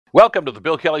Welcome to the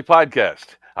Bill Kelly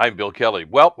Podcast. I'm Bill Kelly.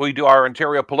 Well, we do our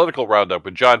Ontario political roundup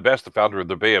with John Best, the founder of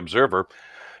the Bay Observer.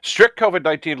 Strict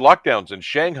COVID-19 lockdowns in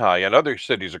Shanghai and other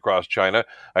cities across China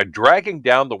are dragging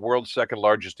down the world's second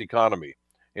largest economy.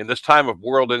 In this time of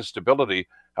world instability,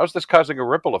 how's this causing a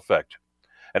ripple effect?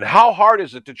 And how hard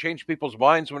is it to change people's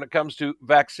minds when it comes to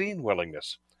vaccine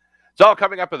willingness? It's all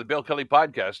coming up in the Bill Kelly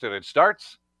Podcast, and it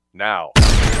starts now.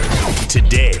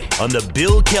 Today on the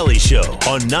Bill Kelly Show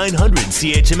on 900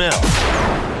 CHML.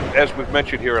 As we've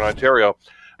mentioned here in Ontario,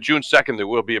 June 2nd, there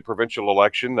will be a provincial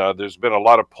election. There's been a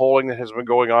lot of polling that has been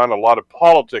going on, a lot of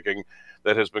politicking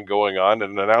that has been going on,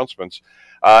 and announcements.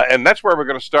 And that's where we're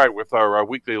going to start with our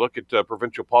weekly look at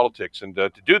provincial politics. And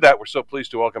to do that, we're so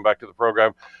pleased to welcome back to the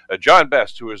program John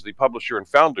Best, who is the publisher and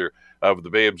founder of the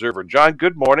Bay Observer. John,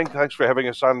 good morning. Thanks for having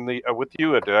us on with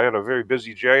you. I had a very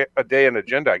busy day and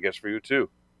agenda, I guess, for you too.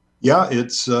 Yeah,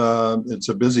 it's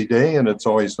a busy day, and it's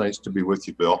always nice to be with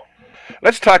you, Bill.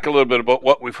 Let's talk a little bit about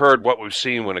what we've heard, what we've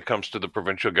seen when it comes to the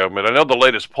provincial government. I know the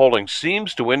latest polling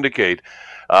seems to indicate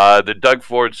that Doug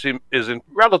Ford is in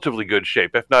relatively good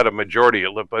shape, if not a majority,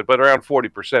 but around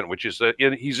 40%, which is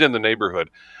he's in the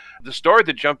neighborhood. The story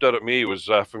that jumped out at me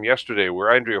was from yesterday, where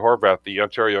Andrea Horwath, the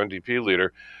Ontario NDP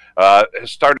leader,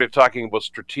 has started talking about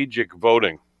strategic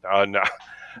voting on.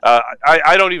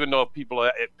 I don't even know if people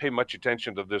pay much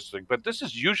attention to this thing, but this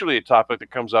is usually a topic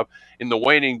that comes up in the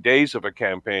waning days of a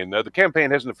campaign. The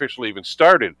campaign hasn't officially even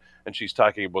started, and she's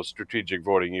talking about strategic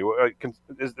voting.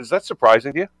 Is that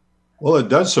surprising to you? Well, it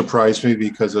does surprise me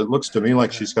because it looks to me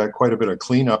like she's got quite a bit of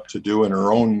cleanup to do in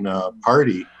her own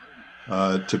party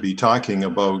to be talking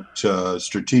about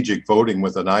strategic voting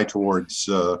with an eye towards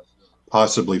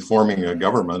possibly forming a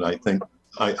government.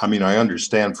 I mean, I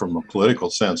understand from a political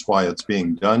sense why it's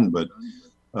being done, but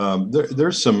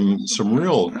there's some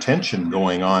real tension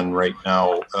going on right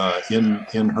now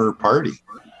in her party.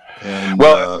 And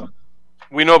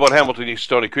we know about Hamilton East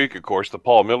Stony Creek, of course, the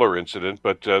Paul Miller incident,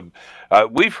 but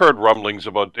we've heard rumblings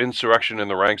about insurrection in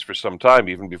the ranks for some time,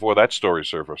 even before that story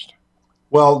surfaced.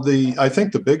 Well, I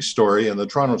think the big story, and the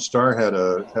Toronto Star had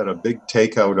a big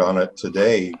takeout on it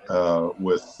today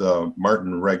with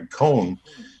Martin Reg Cohn.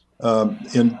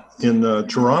 In the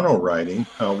Toronto riding,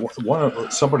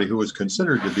 somebody who was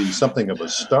considered to be something of a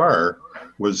star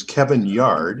was Kevin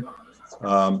Yard.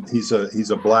 He's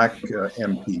a black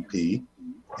MPP,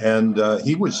 and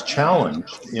he was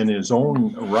challenged in his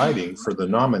own riding for the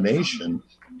nomination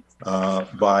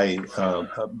by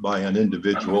an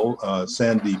individual,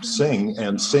 Sandeep Singh,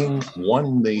 and Singh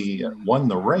won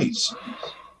the race.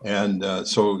 And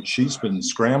so she's been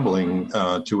scrambling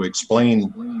to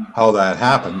explain how that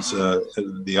happens.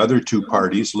 The other two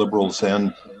parties, Liberals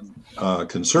and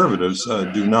Conservatives,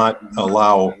 do not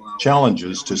allow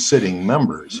challenges to sitting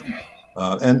members.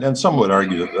 And some would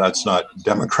argue that that's not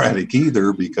democratic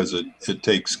either, because it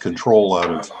takes control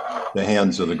out of the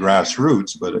hands of the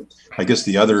grassroots. But I guess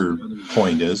the other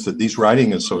point is that these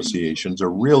riding associations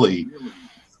are really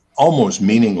almost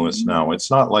meaningless now.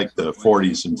 It's not like the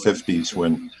 40s and 50s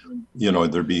when,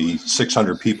 there'd be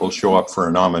 600 people show up for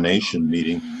a nomination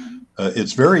meeting.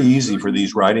 It's very easy for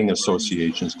these riding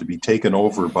associations to be taken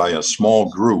over by a small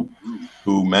group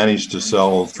who managed to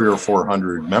sell 300 or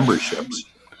 400 memberships.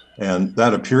 And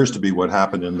that appears to be what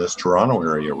happened in this Toronto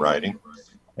area riding.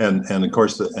 And of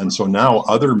course, so now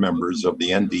other members of the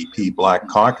NDP Black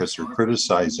Caucus are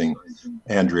criticizing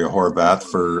Andrea Horwath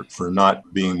for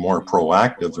not being more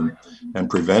proactive and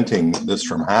preventing this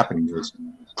from happening. Because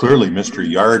clearly, Mr.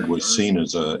 Yard was seen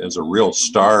as a real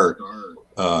star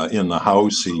in the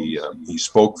House. He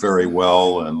spoke very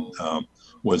well and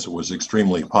was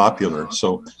extremely popular.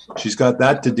 So she's got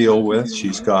that to deal with.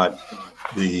 She's got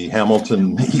the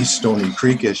Hamilton East Stony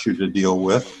Creek issue to deal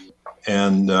with,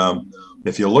 and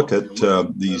if you look at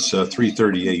these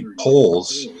 338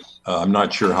 polls, I'm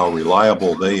not sure how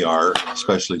reliable they are,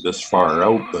 especially this far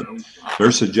out, but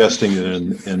they're suggesting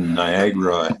that in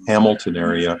Niagara, Hamilton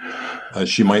area,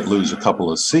 she might lose a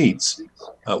couple of seats,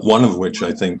 one of which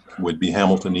I think would be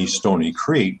Hamilton East Stony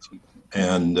Creek.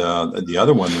 And the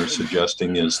other one they're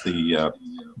suggesting is the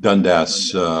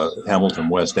Dundas Hamilton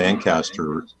West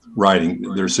Ancaster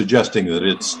riding. They're suggesting that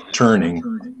it's turning.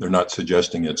 They're not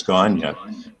suggesting it's gone yet.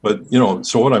 But,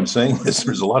 so what I'm saying is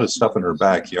there's a lot of stuff in her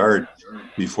backyard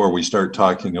before we start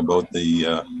talking about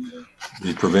the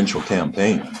provincial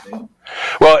campaign.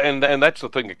 Well, and that's the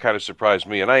thing that kind of surprised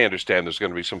me, and I understand there's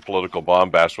going to be some political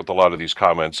bombast with a lot of these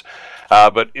comments,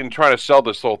 but in trying to sell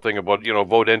this whole thing about,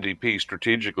 vote NDP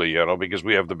strategically, because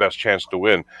we have the best chance to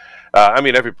win.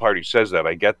 Every party says that,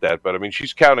 I get that, but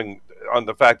she's counting on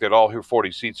the fact that all her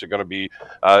 40 seats are going to be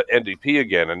NDP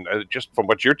again, and just from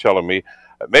what you're telling me,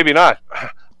 maybe not.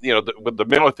 with the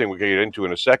Miller thing we can get into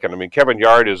in a second. I mean, Kevin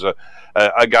Yard is a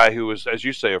guy who was, as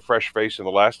you say, a fresh face in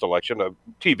the last election, a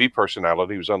TV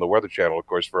personality. He was on the Weather Channel, of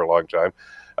course, for a long time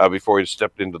before he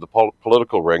stepped into the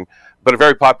political ring, but a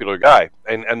very popular guy.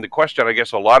 And the question, I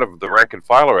guess, a lot of the rank and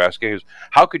file are asking is,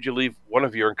 how could you leave one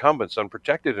of your incumbents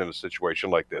unprotected in a situation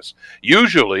like this?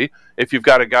 Usually, if you've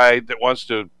got a guy that wants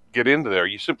to get into there,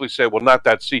 you simply say, well, not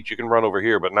that seat. You can run over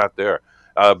here, but not there.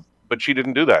 But she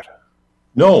didn't do that.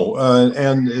 No,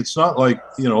 and it's not like,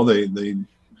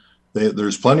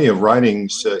 there's plenty of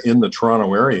ridings in the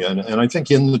Toronto area. And I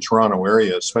think in the Toronto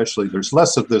area, especially, there's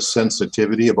less of this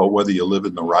sensitivity about whether you live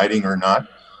in the riding or not.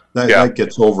 That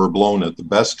gets overblown at the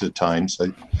best of times.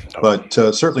 But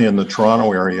certainly in the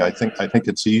Toronto area, I think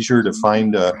it's easier to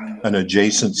find an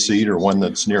adjacent seat or one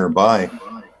that's nearby.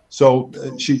 So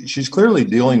she's clearly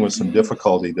dealing with some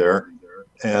difficulty there.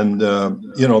 And,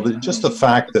 just the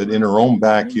fact that in her own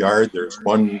backyard, there's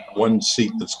one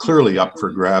seat that's clearly up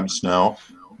for grabs now,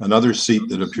 another seat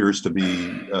that appears to be,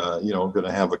 going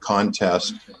to have a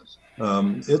contest.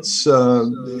 This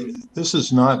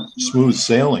is not smooth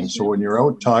sailing. So when you're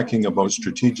out talking about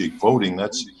strategic voting,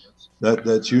 that's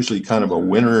usually kind of a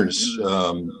winner's,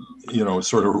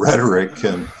 sort of rhetoric.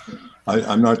 And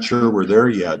I'm not sure we're there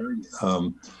yet.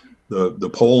 The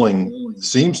polling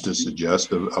seems to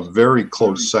suggest a very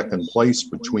close second place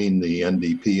between the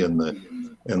NDP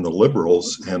and the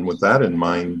Liberals. And with that in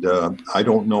mind, I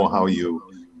don't know how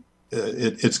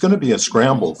it's going to be a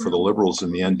scramble for the Liberals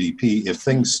and the NDP if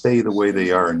things stay the way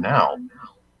they are now.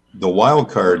 The wild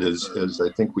card is, as I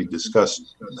think we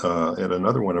discussed at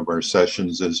another one of our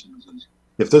sessions, is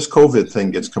if this COVID thing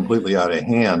gets completely out of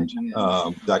hand,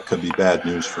 that could be bad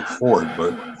news for Ford.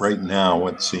 But right now,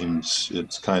 it seems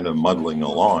it's kind of muddling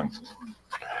along.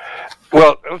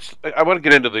 Well, I want to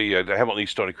get into the Hamilton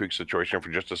East Stony Creek situation for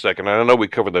just a second. I know we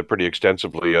covered that pretty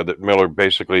extensively, that Miller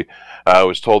basically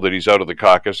was told that he's out of the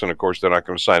caucus, and of course they're not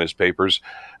going to sign his papers.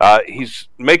 He's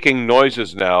making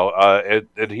noises now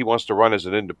that he wants to run as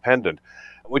an independent,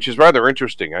 which is rather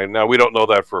interesting. Now, we don't know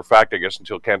that for a fact, I guess,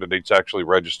 until candidates actually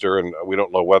register, and we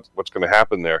don't know what's going to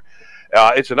happen there.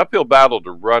 It's an uphill battle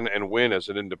to run and win as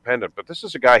an independent, but this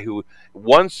is a guy who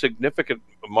won significant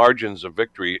margins of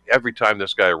victory every time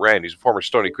this guy ran. He's a former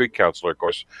Stony Creek councillor, of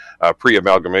course,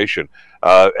 pre-amalgamation.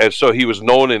 And so he was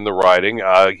known in the riding.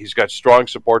 He's got strong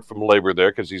support from Labour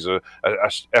there because he's a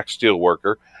ex-steel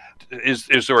worker. Is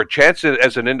there a chance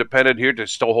as an independent here to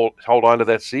still hold on to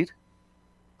that seat?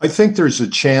 I think there's a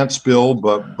chance, Bill,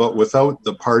 but without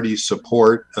the party's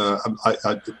support,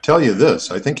 I tell you this,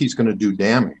 I think he's going to do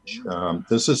damage.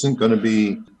 This isn't going to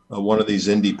be one of these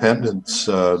independents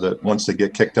that once they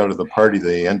get kicked out of the party,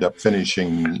 they end up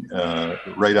finishing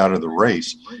right out of the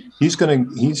race. He's going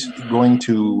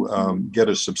to get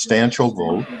a substantial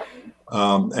vote,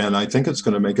 and I think it's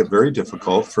going to make it very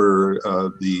difficult for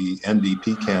the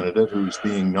NDP candidate who's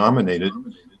being nominated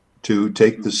to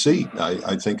take the seat.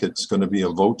 I think it's going to be a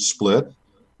vote split,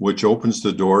 which opens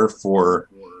the door for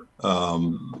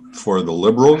the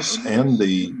Liberals and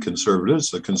the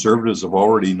Conservatives. The Conservatives have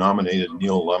already nominated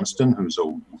Neil Lumsden, who's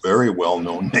a very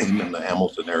well-known name in the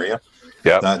Hamilton area.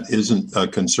 Yeah. That isn't a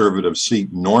Conservative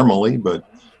seat normally,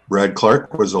 but Brad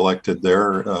Clark was elected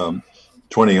there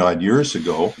 20-odd years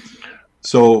ago.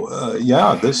 So,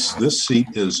 this seat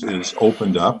is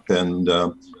opened up, and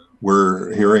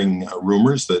we're hearing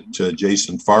rumors that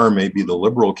Jason Farr may be the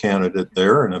Liberal candidate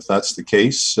there. And if that's the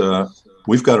case,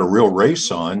 we've got a real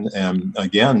race on. And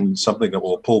again, something that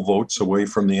will pull votes away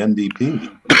from the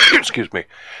NDP. Excuse me.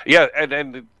 Yeah,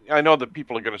 and I know that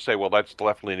people are going to say, well, that's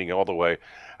left-leaning all the way.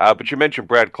 But you mentioned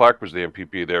Brad Clark was the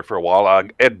MPP there for a while.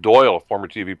 Ed Doyle, former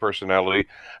TV personality,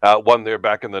 won there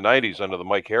back in the 90s under the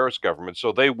Mike Harris government.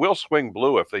 So they will swing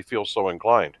blue if they feel so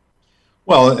inclined.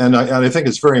 Well, and I think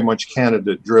it's very much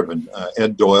candidate-driven.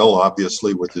 Ed Doyle,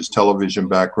 obviously, with his television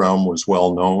background, was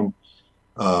well known.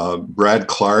 Brad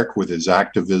Clark, with his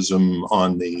activism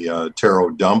on the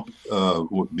Taro dump,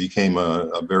 became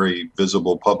a very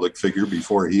visible public figure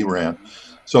before he ran.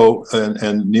 So,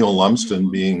 and Neil Lumsden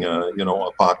being, a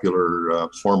popular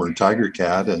former Tiger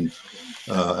Cat, and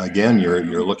again,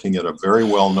 you're looking at a very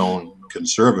well-known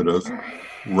Conservative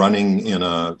running in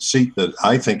a seat that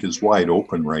I think is wide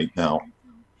open right now.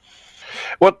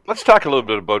 Well, let's talk a little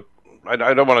bit about, I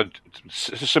don't want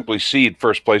to simply cede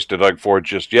first place to Doug Ford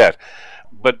just yet,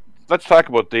 but let's talk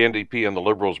about the NDP and the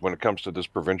Liberals when it comes to this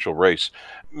provincial race.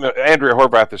 Andrea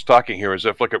Horwath is talking here as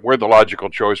if, look, we're the logical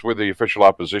choice, we're the official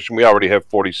opposition, we already have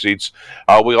 40 seats,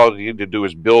 we all need to do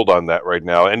is build on that right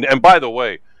now. And by the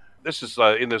way, this is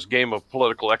in this game of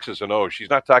political X's and O's. She's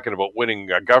not talking about winning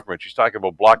government. She's talking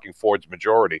about blocking Ford's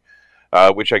majority,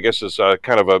 which I guess is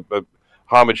kind of a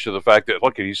homage to the fact that,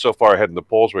 look, he's so far ahead in the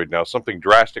polls right now, something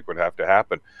drastic would have to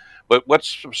happen. But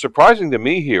what's surprising to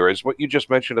me here is what you just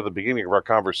mentioned at the beginning of our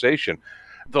conversation.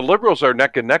 The Liberals are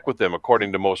neck and neck with them,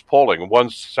 according to most polling.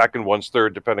 One's second, one's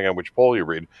third, depending on which poll you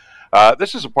read.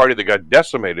 This is a party that got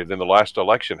decimated in the last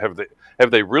election.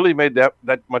 Have they really made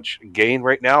that much gain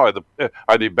right now?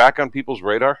 Are they back on people's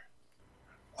radar?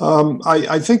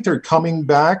 I think they're coming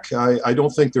back. I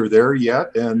don't think they're there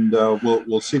yet, and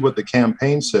we'll see what the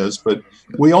campaign says. But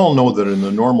we all know that in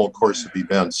the normal course of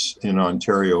events in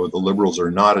Ontario, the Liberals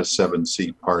are not a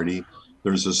 7-seat party.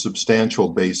 There's a substantial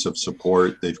base of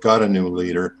support. They've got a new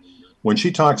leader. When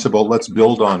she talks about let's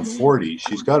build on 40,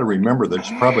 she's got to remember that it's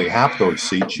probably half those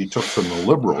seats she took from the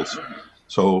Liberals.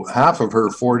 So half of her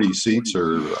 40 seats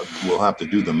we'll have to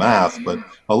do the math, but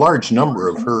a large number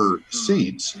of her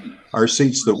seats are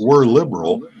seats that were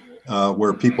Liberal,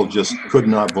 where people just could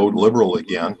not vote Liberal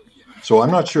again. So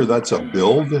I'm not sure that's a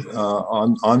build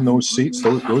on those seats.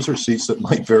 Those are seats that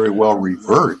might very well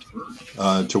revert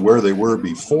to where they were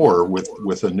before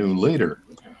with a new leader.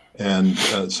 And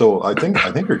so I think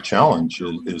her challenge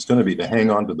is going to be to hang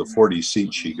on to the 40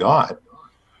 seats she got.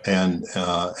 And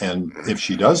if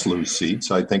she does lose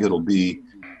seats, I think it'll be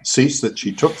seats that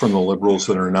she took from the Liberals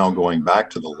that are now going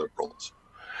back to the Liberals.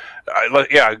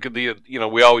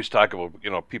 We always talk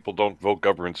about, people don't vote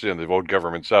governments in, they vote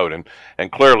governments out.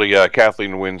 And clearly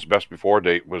Kathleen Wynne's best before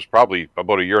date was probably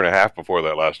about a year and a half before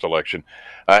that last election.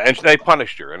 And they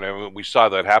punished her, and we saw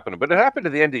that happen. But it happened to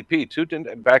the NDP, too,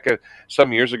 back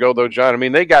some years ago, though, John. I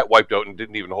mean, they got wiped out and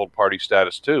didn't even hold party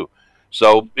status, too.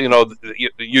 So,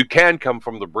 you can come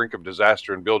from the brink of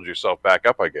disaster and build yourself back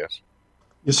up, I guess.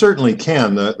 You certainly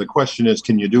can. The question is,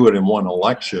 can you do it in one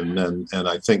election? And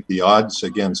I think the odds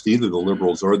against either the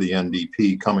Liberals or the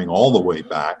NDP coming all the way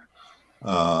back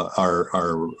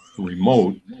are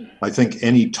remote. I think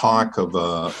any talk of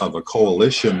a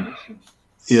coalition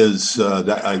is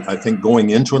that I think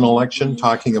going into an election,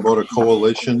 talking about a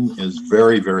coalition is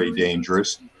very, very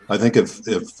dangerous. I think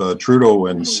if Trudeau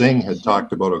and Singh had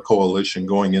talked about a coalition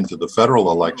going into the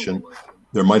federal election,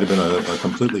 there might have been a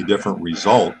completely different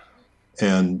result.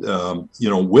 And,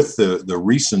 with the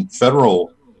recent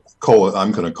federal,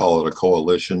 I'm going to call it a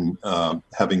coalition,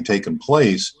 having taken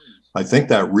place, I think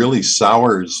that really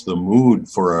sours the mood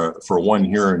for one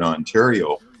here in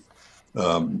Ontario.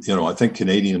 I think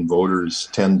Canadian voters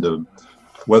tend to,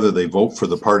 whether they vote for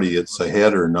the party it's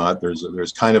ahead or not,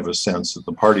 there's kind of a sense that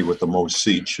the party with the most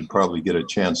seats should probably get a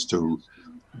chance to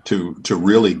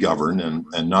really govern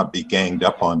and not be ganged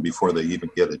up on before they even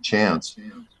get a chance.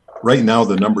 Right now,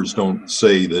 the numbers don't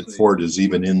say that Ford is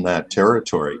even in that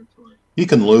territory. He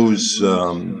can lose,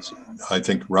 I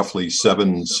think, roughly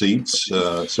 7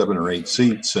 or 8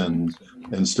 seats, and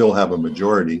still have a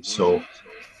majority. So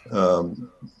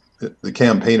the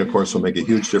campaign, of course, will make a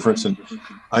huge difference. And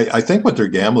I think what they're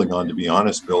gambling on, to be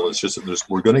honest, Bill, is just that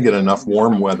we're going to get enough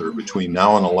warm weather between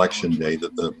now and Election Day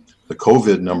that the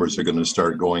COVID numbers are going to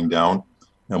start going down.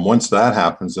 And once that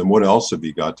happens, then what else have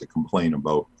you got to complain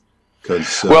about?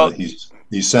 Because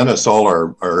he sent us all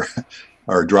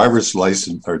our driver's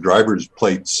license, our driver's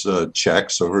plates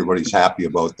checked, so everybody's happy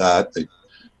about that. They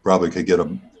probably could get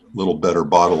a little better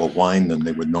bottle of wine than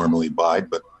they would normally buy,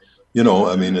 but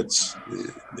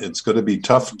it's going to be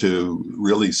tough to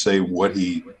really say what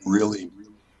he really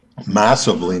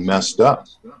massively messed up.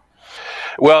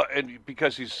 Well, and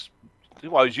because he's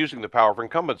using the power of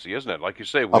incumbency, isn't it? Like you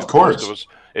say, of course.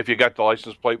 If you got the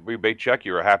license plate rebate check,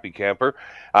 you're a happy camper.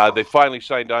 They finally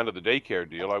signed on to the daycare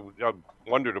deal. I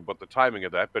wondered about the timing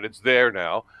of that, but it's there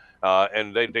now,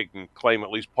 and they can claim at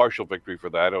least partial victory for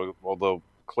that, although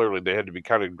clearly they had to be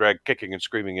kind of dragged kicking and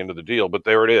screaming into the deal, but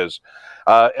there it is.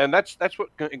 And that's what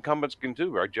incumbents can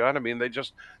do, right, John? I mean,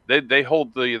 they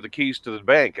hold the keys to the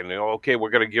bank, and okay,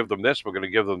 we're going to give them this, we're going to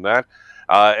give them that.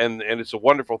 And it's a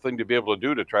wonderful thing to be able to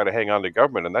do to try to hang on to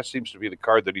government, and that seems to be the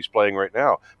card that he's playing right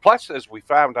now. Plus, as we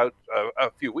found out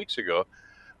a few weeks ago,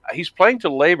 he's playing to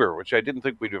Labour, which I didn't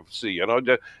think we'd ever see.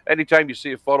 Anytime you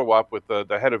see a photo op with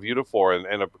the head of Unifor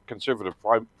and a Conservative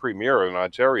premier in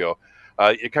Ontario,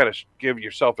 you kind of give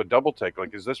yourself a double take,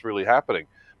 like, is this really happening?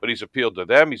 But he's appealed to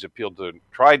them. He's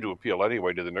tried to appeal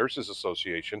anyway to the Nurses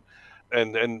Association.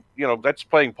 And that's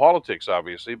playing politics,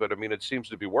 obviously, but I mean, it seems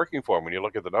to be working for him when you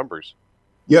look at the numbers.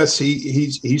 Yes,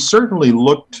 he certainly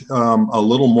looked a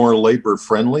little more Labour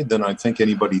friendly than I think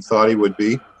anybody thought he would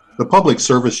be. The public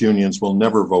service unions will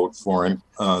never vote for him.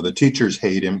 The teachers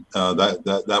hate him.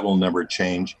 That will never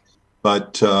change.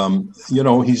 But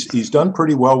he's done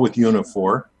pretty well with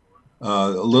Unifor. A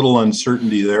little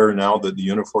uncertainty there now that the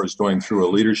Unifor is going through a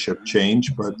leadership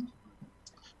change, but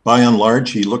by and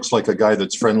large, he looks like a guy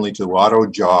that's friendly to auto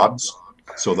jobs.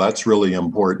 So that's really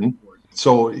important.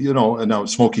 So, and now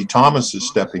Smokey Thomas is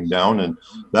stepping down. And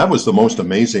that was the most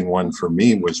amazing one for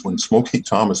me, was when Smokey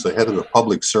Thomas, the head of the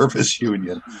Public Service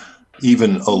Union,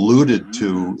 even alluded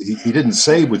to, he didn't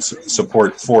say he would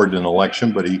support Ford in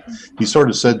election, but he sort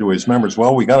of said to his members,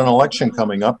 well, we got an election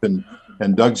coming up and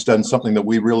Doug's done something that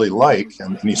we really like.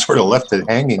 And he sort of left it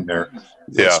hanging there.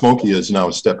 Yeah. Smokey is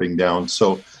now stepping down.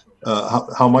 So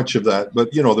how much of that, but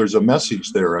there's a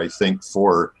message there, I think,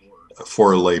 for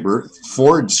labor.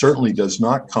 Ford certainly does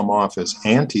not come off as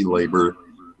anti-labor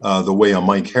the way a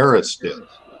Mike Harris did.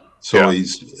 So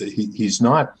he's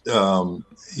not,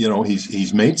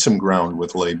 he's made some ground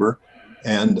with labor,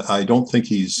 and I don't think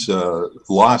he's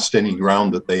lost any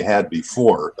ground that they had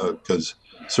before, because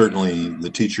certainly the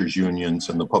teachers' unions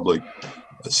and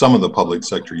some of the public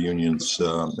sector unions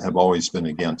have always been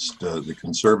against the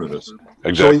conservatives.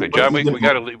 Exactly, so, John. We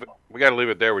got to leave. We got to leave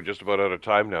it there. We're just about out of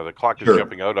time now. The clock is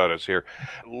jumping out on us here.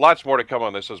 Lots more to come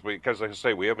on this, because, like I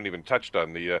say, we haven't even touched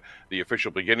on the official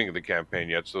beginning of the campaign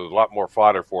yet. So there's a lot more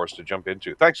fodder for us to jump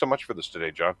into. Thanks so much for this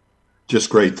today, John. Just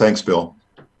great. Thanks, Bill.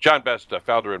 John Best,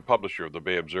 founder and publisher of the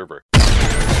Bay Observer.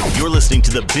 You're listening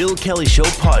to the Bill Kelly Show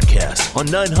podcast on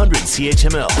 900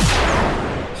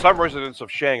 CHML. Some residents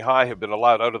of Shanghai have been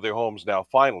allowed out of their homes now,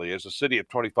 finally, as the city of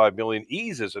 25 million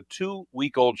eases a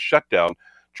 2-week-old shutdown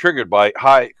triggered by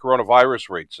high coronavirus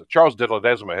rates. Charles de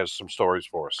Ledesma has some stories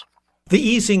for us. The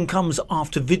easing comes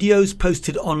after videos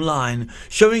posted online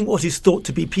showing what is thought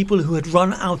to be people who had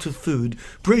run out of food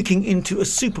breaking into a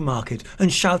supermarket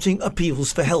and shouting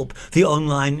appeals for help. The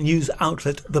online news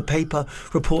outlet The Paper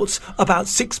reports about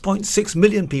 6.6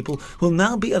 million people will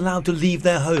now be allowed to leave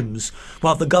their homes,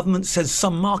 while the government says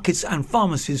some markets and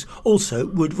pharmacies also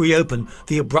would reopen.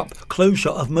 The abrupt closure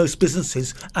of most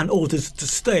businesses and orders to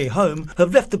stay home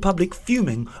have left the public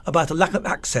fuming about a lack of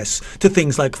access to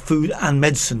things like food and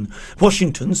medicine.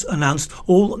 Washington's announced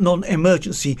all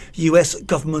non-emergency US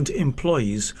government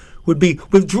employees would be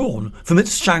withdrawn from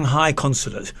its Shanghai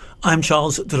consulate. I'm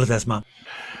Charles de Ledesma.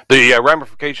 The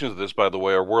ramifications of this, by the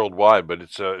way, are worldwide, but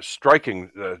it's a striking,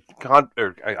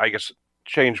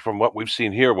 change from what we've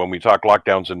seen here when we talk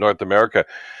lockdowns in North America.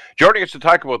 Joining us to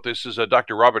talk about this is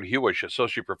Dr. Robert Hewish,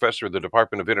 Associate Professor of the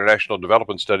Department of International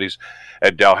Development Studies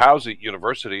at Dalhousie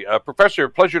University. Professor,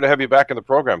 pleasure to have you back in the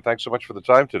program. Thanks so much for the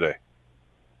time today.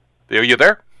 Are you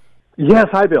there? Yes.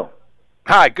 Hi, Bill.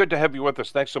 Hi. Good to have you with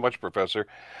us. Thanks so much, Professor.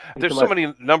 There's so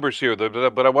many numbers here,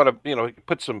 but I want to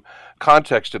put some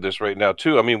context to this right now,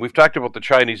 too. I mean, we've talked about the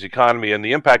Chinese economy and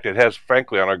the impact it has,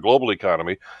 frankly, on our global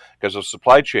economy because of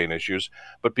supply chain issues.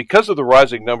 But because of the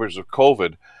rising numbers of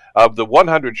COVID, of the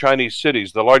 100 Chinese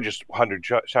cities, the largest 100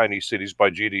 Chinese cities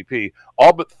by GDP,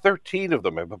 all but 13 of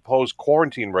them have imposed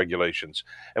quarantine regulations.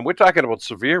 And we're talking about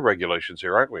severe regulations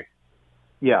here, aren't we?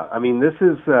 Yeah, I mean, this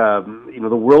is,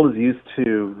 the world is used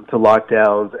to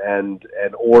lockdowns and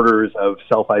orders of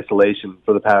self-isolation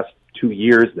for the past 2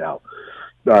 years now.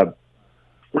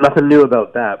 Nothing new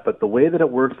about that, but the way that it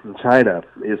works in China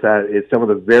is that it's done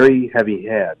with a very heavy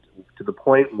hand, to the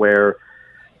point where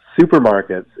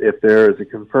supermarkets, if there is a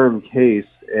confirmed case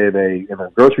in a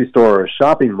grocery store or a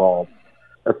shopping mall,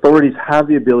 authorities have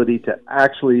the ability to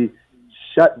actually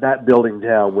shut that building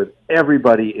down with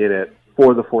everybody in it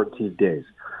for the 14 days.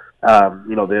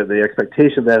 The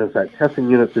expectation then is that testing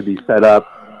units would be set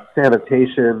up,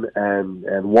 sanitation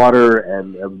and water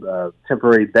and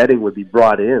temporary bedding would be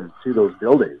brought in to those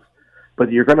buildings.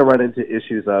 But you're going to run into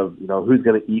issues of, who's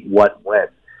going to eat what when.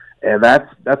 And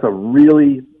that's a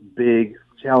really big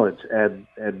challenge. And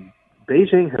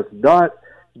Beijing has not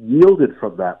yielded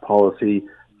from that policy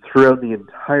throughout the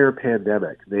entire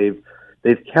pandemic. They've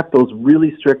kept those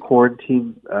really strict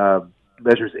quarantine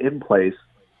measures in place.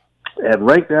 And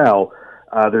right now,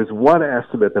 there's one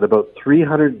estimate that about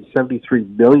 373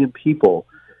 million people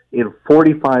in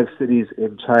 45 cities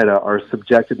in China are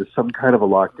subjected to some kind of a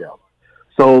lockdown.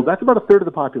 So that's about a third of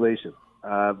the population,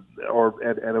 and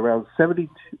around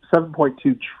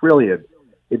 7.2 trillion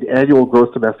in annual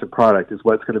gross domestic product is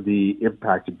what's going to be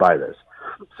impacted by this.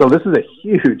 So this is a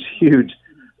huge, huge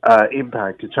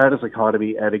impact to China's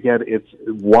economy. And again, it's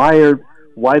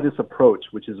why this approach,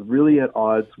 which is really at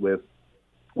odds with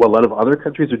what a lot of other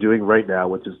countries are doing right now,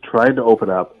 which is trying to open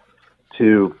up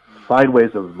to find ways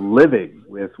of living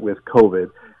with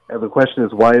COVID. And the question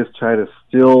is, why is China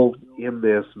still in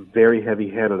this very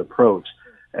heavy-handed approach?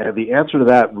 And the answer to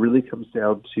that really comes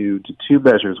down to two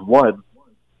measures. One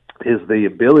is the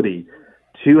ability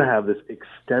to have this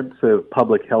extensive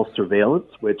public health surveillance,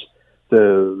 which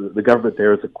the government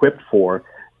there is equipped for.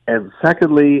 And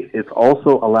secondly, it's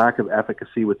also a lack of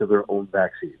efficacy within their own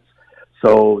vaccines.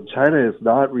 So China is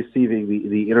not receiving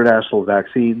the international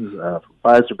vaccines from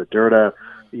Pfizer, Moderna,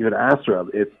 even Astra.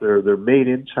 Their made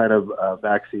in China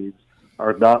vaccines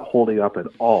are not holding up at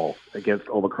all against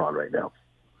Omicron right now.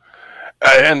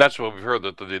 And that's what we've heard,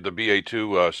 that the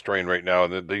BA2 strain right now,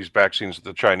 and these vaccines that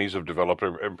the Chinese have developed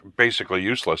are basically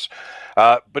useless.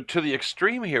 But to the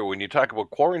extreme here, when you talk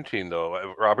about quarantine,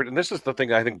 though, Robert, and this is the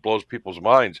thing I think blows people's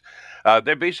minds,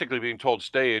 they're basically being told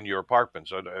stay in your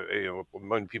apartments.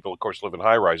 Many people, of course, live in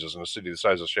high-rises in a city the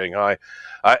size of Shanghai.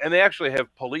 And they actually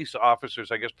have police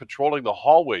officers, I guess, patrolling the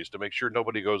hallways to make sure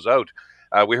nobody goes out.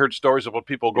 We heard stories about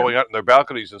people going out in their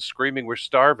balconies and screaming, "We're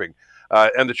starving."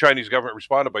 And the Chinese government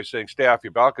responded by saying, "Stay off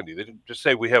your balcony." They didn't just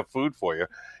say, "We have food for you."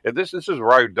 And this is a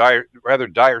rather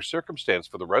dire circumstance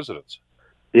for the residents.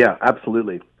 Yeah,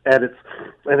 absolutely, and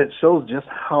it shows just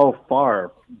how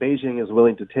far Beijing is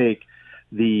willing to take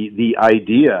the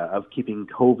idea of keeping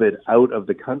COVID out of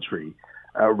the country,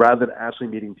 rather than actually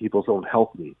meeting people's own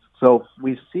health needs. So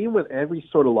we've seen with every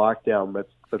sort of lockdown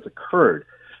that's occurred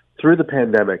through the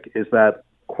pandemic is that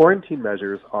quarantine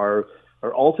measures are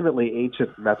ultimately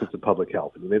ancient methods of public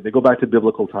health. I mean, they go back to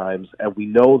biblical times, and we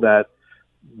know that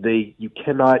you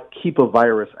cannot keep a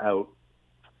virus out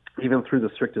even through the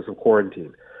strictest of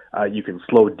quarantine. You can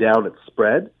slow down its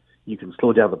spread, you can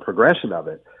slow down the progression of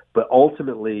it, but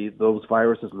ultimately those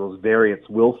viruses and those variants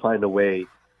will find a way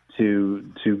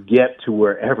to get to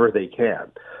wherever they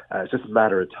can. It's just a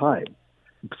matter of time.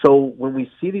 So when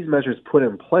we see these measures put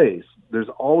in place, there's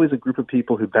always a group of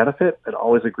people who benefit and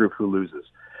always a group who loses.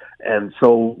 And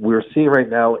so we're seeing right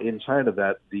now in China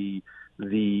that the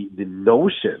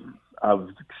notion of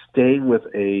staying with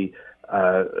a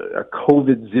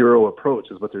COVID zero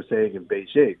approach, is what they're saying in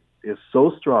Beijing, is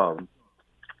so strong,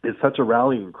 is such a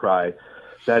rallying cry,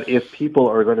 that if people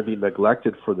are going to be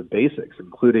neglected for the basics,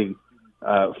 including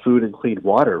food and clean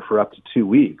water for up to 2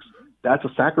 weeks, that's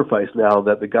a sacrifice now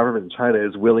that the government in China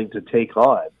is willing to take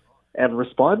on and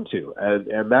respond to.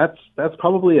 And that's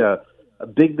probably a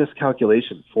big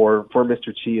miscalculation for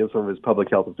Mr. Xi and some of his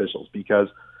public health officials, because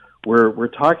we're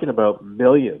talking about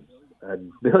millions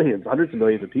and millions, hundreds of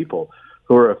millions of people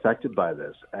who are affected by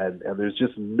this, and there's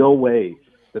just no way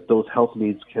that those health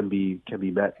needs can be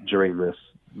met during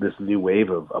this new wave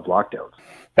of lockdowns.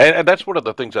 And that's one of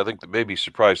the things I think that maybe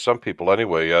surprised some people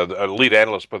anyway. A lead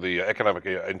analyst for the Economic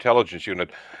Intelligence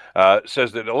Unit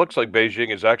says that it looks like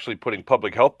Beijing is actually putting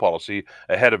public health policy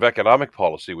ahead of economic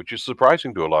policy, which is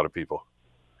surprising to a lot of people.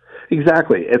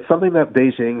 Exactly. It's something that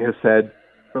Beijing has said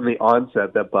from the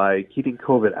onset, that by keeping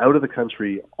COVID out of the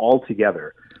country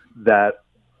altogether, that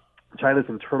China's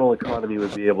internal economy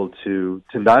would be able to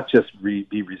not just be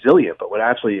resilient, but would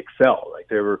actually excel. Like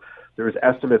there was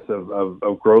estimates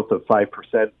of growth of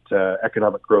 5%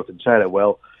 economic growth in China.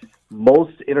 Well,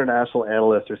 most international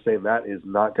analysts are saying that is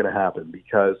not going to happen,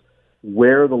 because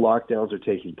where the lockdowns are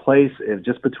taking place, and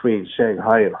just between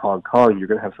Shanghai and Hong Kong, you're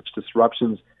going to have such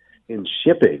disruptions in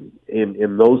shipping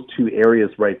in those two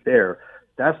areas right there.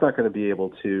 That's not going to be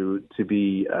able to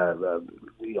be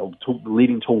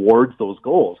leading towards those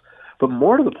goals. But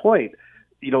more to the point,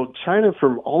 China,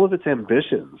 from all of its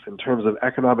ambitions in terms of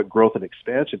economic growth and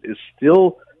expansion, is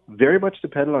still very much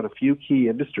dependent on a few key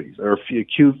industries, or a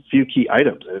few key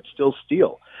items, and it's still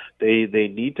steel. They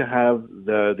need to have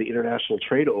the international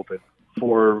trade open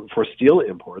for steel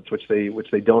imports, which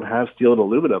they don't have. Steel and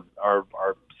aluminum are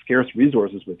scarce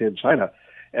resources within China,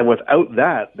 and without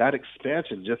that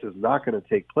expansion just is not going to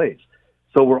take place.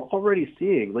 So we're already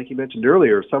seeing, like you mentioned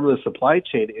earlier, some of the supply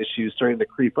chain issues starting to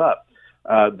creep up.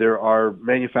 There are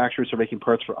manufacturers who are making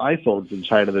parts for iPhones in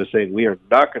China that are saying, we are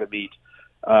not going to meet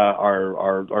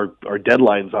our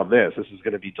deadlines on this. This is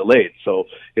going to be delayed. So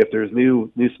if there's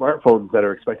new smartphones that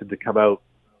are expected to come out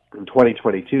in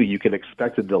 2022, you can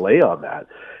expect a delay on that.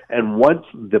 And once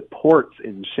the ports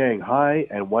in Shanghai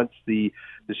and once the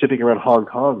shipping around Hong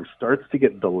Kong starts to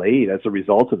get delayed as a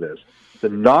result of this, the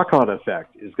knock-on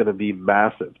effect is going to be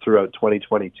massive throughout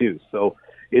 2022. So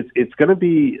it's going to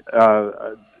be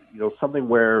something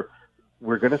where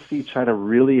we're going to see China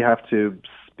really have to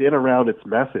spin around its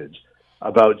message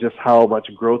about just how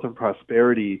much growth and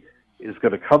prosperity is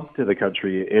going to come to the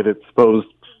country in its supposed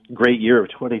great year of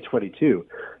 2022.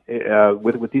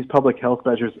 With these public health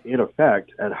measures in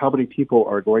effect, and how many people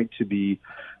are going to be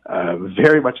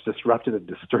very much disrupted and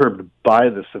disturbed by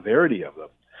the severity of them,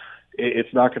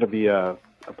 it's not going to be a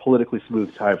politically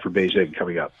smooth time for Beijing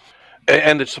coming up.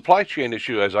 And the supply chain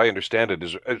issue, as I understand it,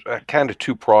 is kind of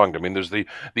two-pronged. I mean, there's the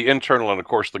internal and, of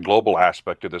course, the global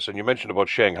aspect of this. And you mentioned about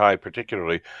Shanghai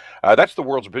particularly. That's the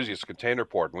world's busiest container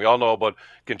port. And we all know about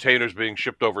containers being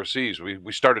shipped overseas.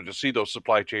 We started to see those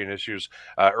supply chain issues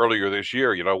earlier this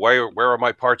year. You know, where are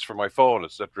my parts for my phone,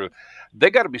 et cetera? They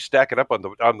got to be stacking up on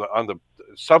the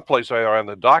someplace on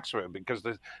the docks because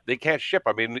they can't ship.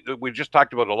 I mean, we just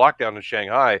talked about a lockdown in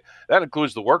Shanghai. That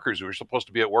includes the workers who are supposed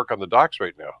to be at work on the docks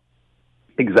right now.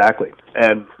 Exactly,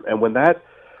 and when that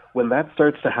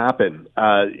starts to happen,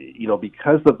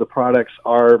 because the products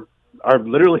are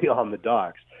literally on the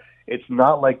docks, it's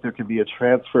not like there can be a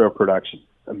transfer of production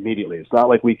immediately. It's not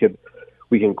like we can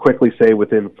quickly say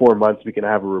within 4 months we can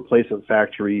have a replacement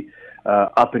factory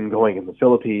up and going in the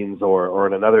Philippines or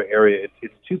in another area.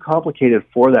 It's too complicated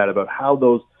for that about how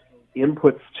those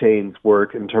inputs chains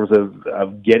work in terms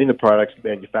of getting the products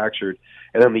manufactured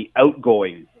and then the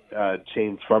outgoing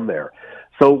chains from there.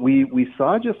 So we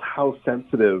saw just how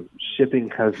sensitive shipping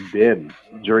has been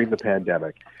during the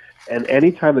pandemic. And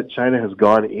any time that China has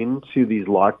gone into these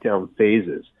lockdown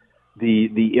phases,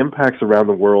 the impacts around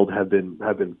the world have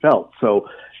been felt. So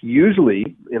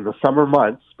usually in the summer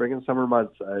months, spring and summer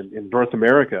months in North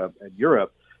America and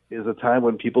Europe is a time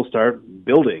when people start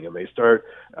building and they start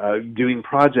doing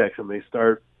projects and they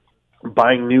start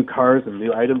buying new cars and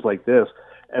new items like this.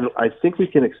 And I think we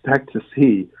can expect to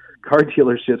see car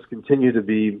dealerships continue to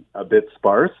be a bit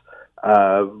sparse,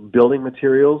 building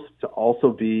materials to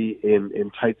also be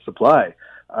in tight supply.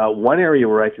 One area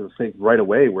where I can think right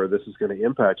away where this is going to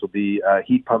impact will be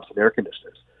heat pumps and air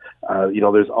conditioners.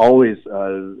 There's always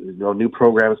new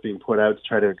programs being put out to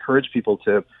try to encourage people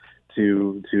to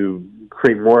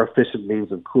create more efficient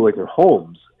means of cooling their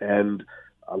homes, and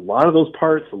a lot of those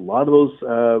parts, a lot of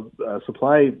those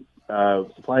supplies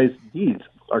needs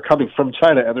are coming from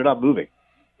China, and they're not moving.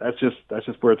 That's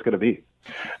just where it's going to be.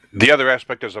 The other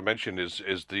aspect, as I mentioned, is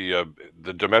the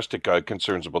domestic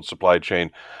concerns about supply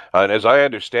chain, and as I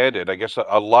understand it, I guess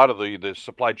a lot of the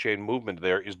supply chain movement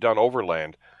there is done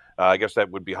overland. I guess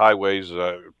that would be highways,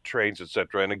 trains,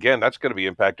 etc. And again, that's going to be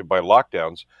impacted by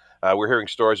lockdowns. We're hearing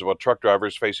stories about truck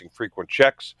drivers facing frequent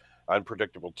checks,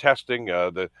 unpredictable testing,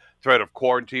 the threat of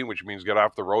quarantine, which means get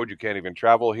off the road. You can't even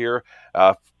travel here.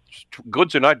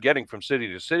 Goods are not getting from city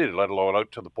to city, let alone out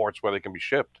to the ports where they can be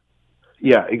shipped.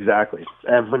 Yeah, exactly.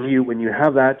 And when you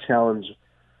have that challenge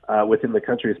within the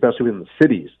country, especially within the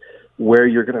cities, where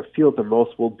you're going to feel it the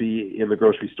most will be in the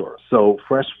grocery store. So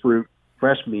fresh fruit,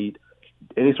 fresh meat,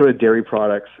 any sort of dairy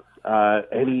products,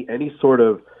 any sort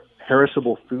of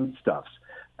perishable foodstuffs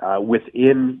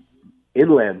within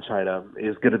inland China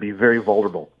is going to be very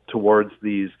vulnerable towards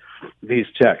these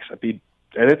checks. I mean,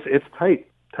 and it's tight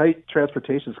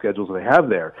transportation schedules they have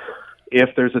there. If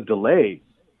there's a delay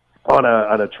on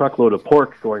a truckload of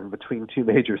pork going between two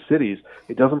major cities,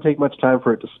 it doesn't take much time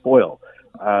for it to spoil.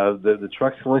 The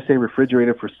trucks can only stay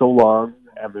refrigerated for so long,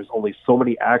 and there's only so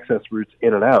many access routes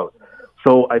in and out.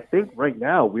 So I think right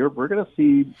now we're going to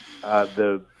see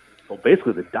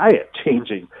basically the diet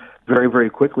changing very, very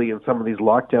quickly in some of these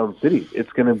lockdown cities. It's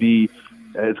going to be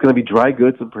dry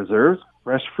goods and preserves,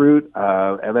 fresh fruit,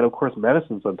 and then of course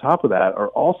medicines on top of that are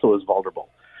also as vulnerable.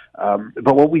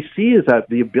 But what we see is that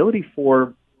the ability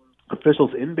for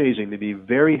officials in Beijing to be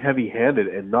very heavy-handed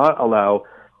and not allow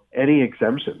any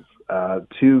exemptions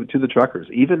to the truckers.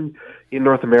 Even in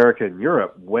North America and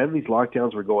Europe, when these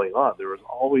lockdowns were going on, there was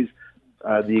always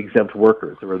the exempt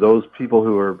workers. There were those people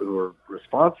who were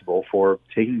responsible for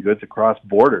taking goods across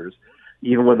borders,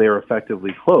 even when they were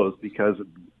effectively closed, because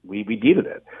we needed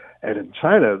it. And in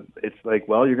China, it's like,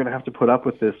 well, you're going to have to put up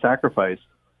with this sacrifice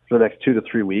for the next 2 to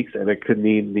 3 weeks, and it could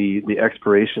mean the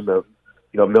expiration of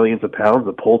millions of pounds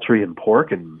of poultry and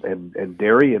pork and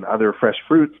dairy and other fresh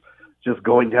fruits just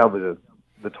going down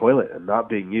the toilet and not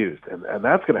being used. And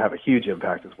that's going to have a huge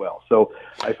impact as well. So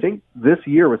I think this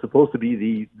year was supposed to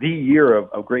be the year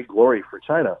of great glory for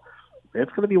China. It's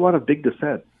going to be one of big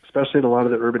descent, especially in a lot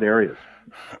of the urban areas.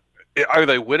 Are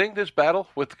they winning this battle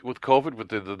with COVID, with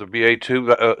the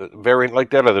BA2 variant like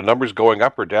that? Are the numbers going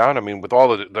up or down? I mean, with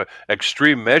all the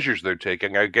extreme measures they're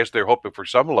taking, I guess they're hoping for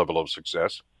some level of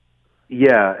success.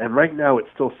 Yeah, and right now it's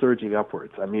still surging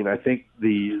upwards. I mean, I think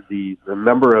the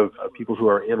number of people who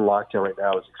are in lockdown right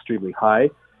now is extremely high.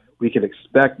 We can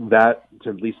expect that to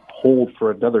at least hold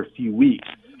for another few weeks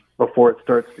before it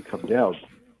starts to come down.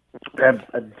 And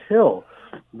until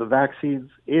the vaccines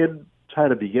in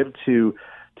China begin to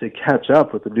catch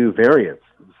up with the new variants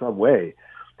in some way,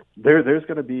 there's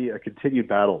going to be a continued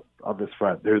battle on this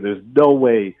front. There's no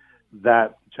way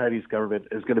that Chinese government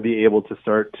is going to be able to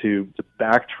start to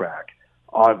backtrack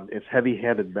on its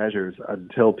heavy-handed measures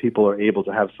until people are able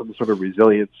to have some sort of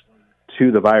resilience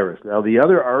to the virus. Now, the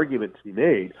other argument to be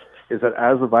made is that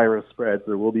as the virus spreads,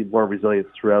 there will be more resilience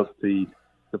throughout the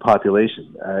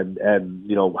population, and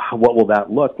what will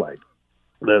that look like?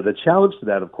 The challenge to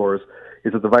that, of course,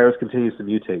 is that the virus continues to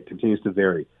mutate, continues to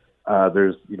vary.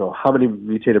 There's how many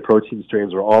mutated protein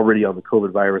strains are already on the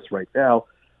COVID virus right now?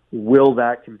 Will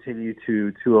that continue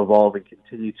to evolve and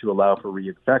continue to allow for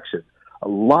reinfection? A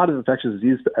lot of infectious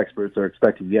disease experts are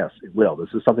expecting, yes, it will. This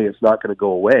is something that's not going to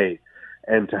go away.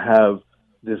 And to have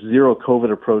this zero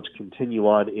COVID approach continue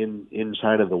on in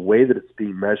China the way that it's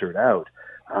being measured out,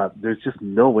 there's just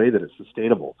no way that it's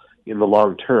sustainable in the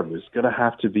long term. There's going to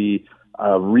have to be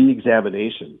a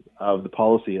re-examination of the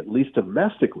policy, at least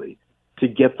domestically, to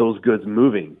get those goods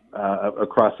moving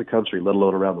across the country, let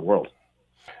alone around the world.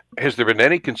 Has there been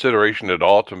any consideration at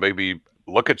all to maybe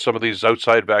look at some of these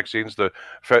outside vaccines, the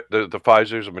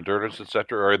Pfizers and Modernas, et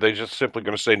cetera, or are they just simply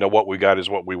going to say, no, what we got is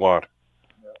what we want?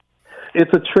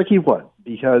 It's a tricky one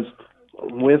because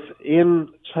within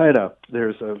China,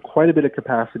 there's quite a bit of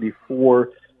capacity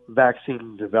for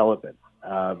vaccine development.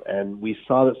 And we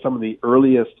saw that some of the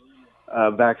earliest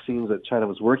vaccines that China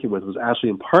was working with was actually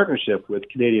in partnership with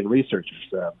Canadian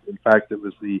researchers. In fact, it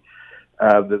was the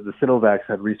Sinovac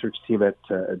had research team at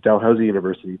Dalhousie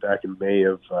University back in May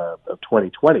of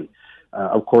 2020.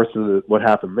 Of course, what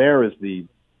happened there is the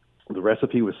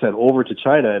recipe was sent over to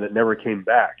China and it never came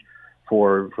back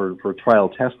for trial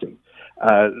testing.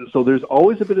 So there's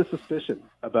always a bit of suspicion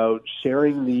about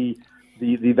sharing the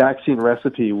vaccine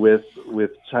recipe with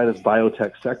China's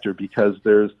biotech sector because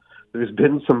there's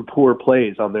been some poor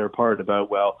plays on their part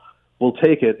about, well, we'll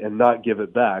take it and not give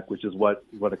it back, which is what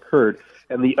occurred.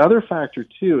 And the other factor,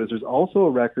 too, is there's also a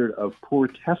record of poor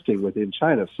testing within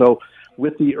China. So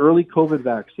with the early COVID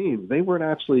vaccines, they weren't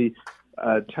actually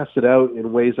tested out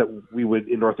in ways that we would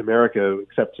in North America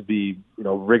accept to be,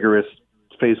 rigorous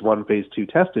phase 1, phase 2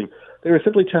 testing. They were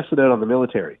simply tested out on the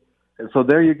military. And so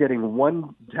there you're getting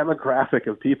one demographic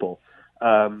of people,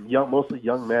 mostly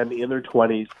young men in their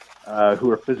 20s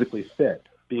who are physically fit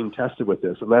being tested with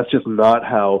this. And that's just not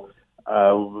how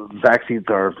vaccines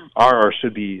are or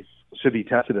should be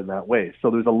tested in that way.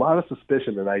 So there's a lot of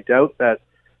suspicion, and I doubt that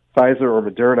Pfizer or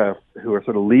Moderna, who are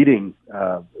sort of leading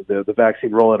the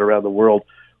vaccine rollout around the world,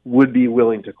 would be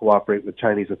willing to cooperate with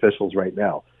Chinese officials right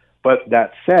now. But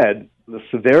that said, the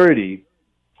severity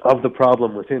of the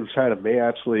problem within China may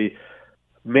actually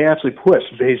push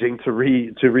Beijing to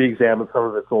re-examine some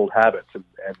of its old habits and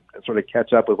sort of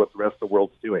catch up with what the rest of the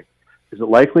world's doing. Is it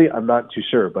likely? I'm not too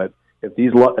sure, but if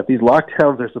these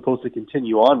lockdowns are supposed to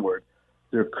continue onward,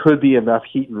 there could be enough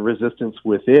heat and resistance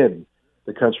within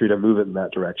the country to move it in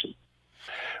that direction.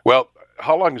 Well,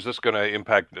 how long is this going to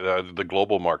impact the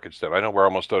global markets then? I know we're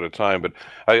almost out of time, but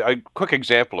a quick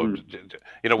example of,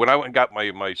 when I went and got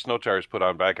my snow tires put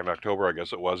on back in October, I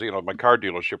guess it was, my car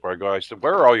dealership where I go, I said,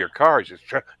 where are all your cars? He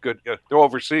said, good, they're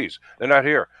overseas. They're not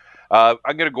here. I'm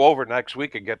going to go over next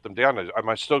week and get them down. Am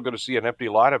I still going to see an empty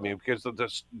lot of me because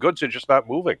the goods are just not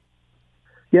moving?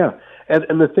 Yeah,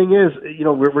 and the thing is,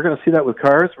 we're going to see that with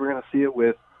cars. We're going to see it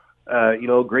with,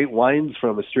 great wines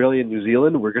from Australia and New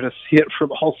Zealand. We're going to see it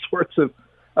from all sorts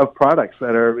of products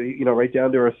that are, right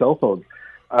down to our cell phones.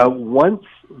 Once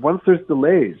there's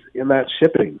delays in that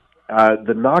shipping,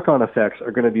 the knock-on effects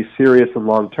are going to be serious and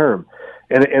long-term,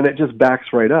 and it just backs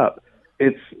right up.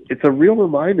 It's a real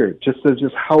reminder just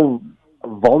how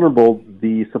vulnerable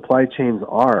the supply chains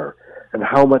are and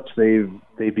how much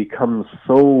they become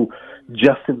so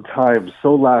just in time,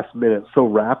 so last minute, so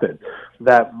rapid,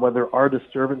 that when there are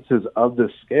disturbances of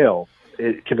this scale,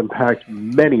 it can impact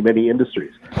many, many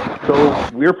industries. So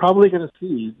we're probably going to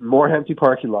see more empty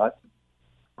parking lots.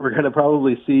 We're going to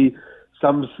probably see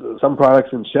some products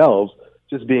in shelves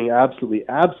just being absolutely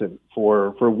absent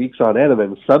for weeks on end, and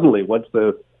then suddenly, once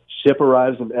the ship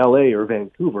arrives in LA or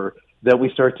Vancouver, then we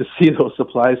start to see those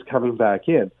supplies coming back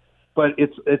in. But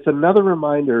it's another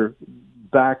reminder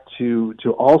back to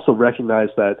also recognize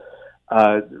that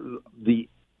the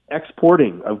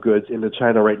exporting of goods into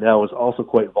China right now is also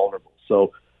quite vulnerable.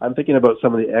 So I'm thinking about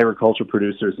some of the agriculture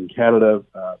producers in Canada.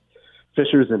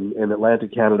 Fishers in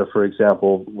Atlantic Canada, for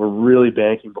example, were really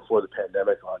banking before the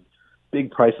pandemic on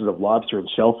big prices of lobster and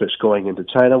shellfish going into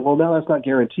China. Well, now that's not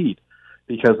guaranteed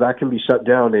because that can be shut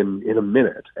down in a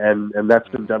minute. And that's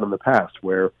been done in the past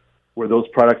where those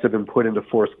products have been put into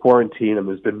forced quarantine and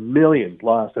there's been millions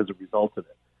lost as a result of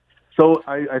it. So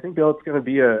I think, Bill, it's going to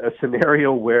be a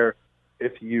scenario where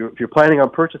if you're planning on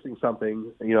purchasing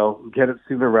something, get it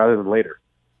sooner rather than later.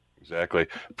 Exactly.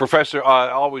 Professor,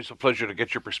 always a pleasure to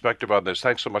get your perspective on this.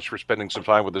 Thanks so much for spending some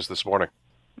time with us this morning.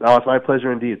 No, it's my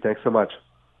pleasure indeed. Thanks so much.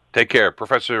 Take care.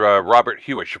 Professor Robert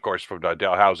Hewish, of course, from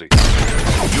Dalhousie.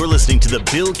 You're listening to the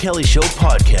Bill Kelly Show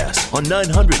podcast on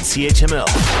 900 CHML.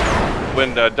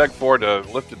 When Doug Ford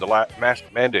lifted the mask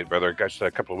mandate, brother, I guess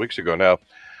a couple of weeks ago now,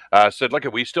 said, look,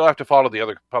 we still have to follow the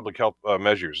other public health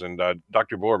measures. And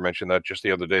Dr. Moore mentioned that just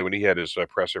the other day when he had his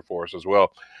presser for us as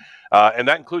well. And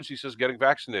that includes, he says, getting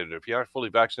vaccinated. If you aren't fully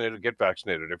vaccinated, get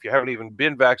vaccinated. If you haven't even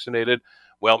been vaccinated,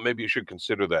 well, maybe you should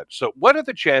consider that. So what are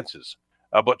the chances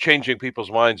about changing people's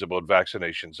minds about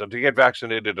vaccinations and to get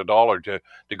vaccinated at all, or to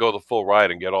go the full ride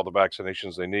and get all the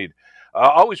vaccinations they need? I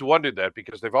always wondered that,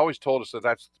 because they've always told us that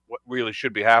that's what really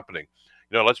should be happening.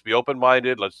 Let's be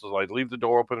open-minded. Let's leave the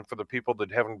door open for the people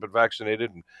that haven't been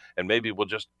vaccinated, and maybe we'll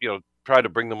just, try to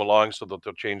bring them along so that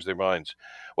they'll change their minds.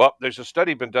 Well, there's a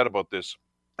study been done about this,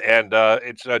 and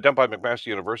it's done by McMaster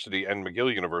University and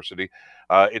McGill University.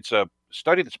 It's a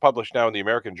study that's published now in the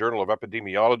American Journal of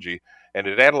Epidemiology, and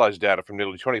it analyzed data from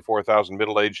nearly 24,000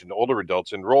 middle-aged and older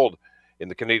adults enrolled in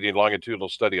the Canadian Longitudinal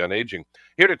Study on Aging.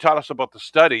 Here to tell us about the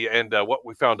study and what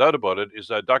we found out about it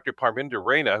is Dr. Parminder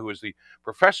Raina, who is the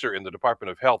professor in the Department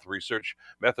of Health Research,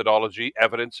 Methodology,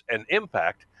 Evidence, and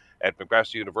Impact at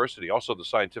McMaster University, also the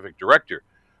scientific director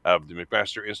of the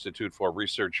McMaster Institute for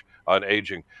Research on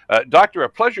Aging. Doctor, a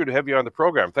pleasure to have you on the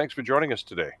program. Thanks for joining us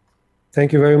today.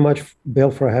 Thank you very much,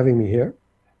 Bill, for having me here.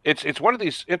 It's one of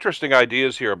these interesting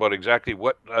ideas here about exactly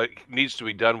what needs to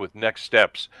be done with next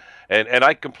steps. And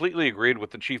I completely agreed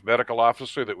with the chief medical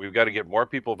officer that we've got to get more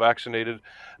people vaccinated.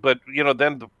 But,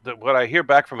 then what I hear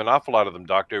back from an awful lot of them,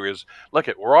 doctor, is, look,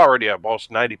 we're already at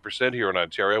almost 90% here in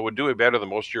Ontario. We're doing better than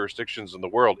most jurisdictions in the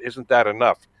world. Isn't that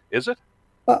enough? Is it?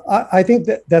 I think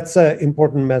that's an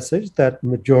important message, that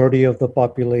majority of the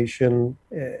population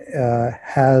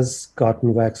has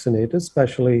gotten vaccinated,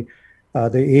 especially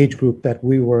the age group that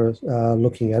we were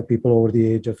looking at, people over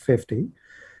the age of 50.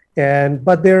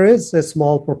 But there is a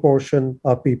small proportion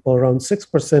of people, around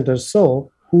 6% or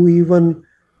so, who even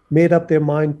made up their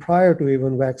mind prior to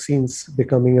even vaccines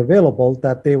becoming available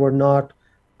that they were not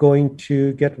going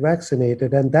to get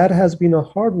vaccinated. And that has been a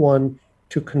hard one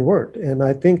to convert. And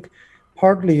I think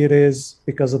partly it is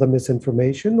because of the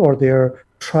misinformation or their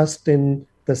trust in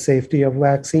the safety of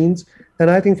vaccines. And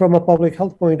I think from a public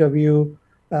health point of view,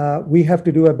 we have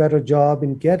to do a better job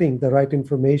in getting the right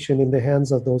information in the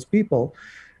hands of those people,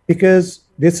 because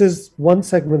this is one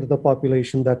segment of the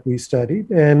population that we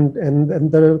studied, and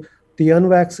the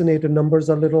unvaccinated numbers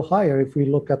are a little higher if we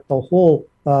look at the whole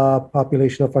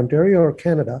population of Ontario or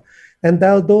Canada. And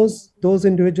now those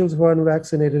individuals who are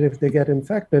unvaccinated, if they get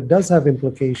infected, does have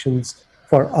implications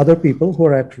for other people who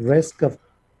are at risk of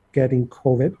getting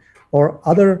COVID, or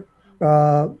other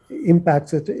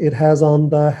impacts it has on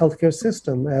the healthcare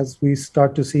system as we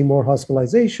start to see more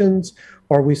hospitalizations,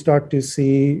 or we start to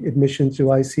see admissions to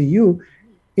ICU.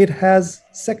 It has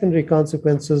secondary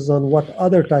consequences on what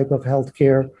other type of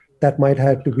healthcare that might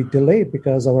have to be delayed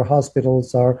because our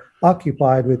hospitals are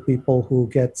occupied with people who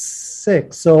get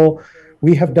sick. So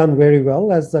we have done very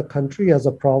well as a country, as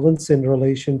a province, in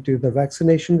relation to the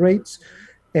vaccination rates.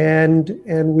 And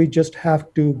we just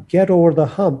have to get over the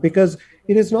hump, because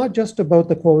it is not just about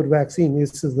the COVID vaccine.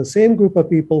 This is the same group of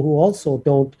people who also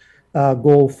don't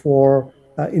go for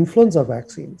influenza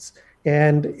vaccines.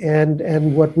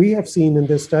 And what we have seen in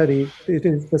this study, it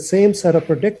is the same set of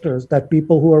predictors that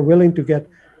people who are willing to get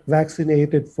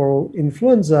vaccinated for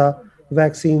influenza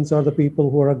vaccines are the people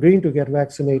who are agreeing to get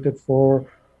vaccinated for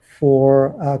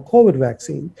COVID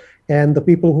vaccine. And the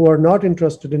people who are not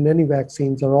interested in any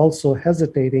vaccines are also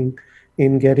hesitating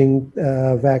in getting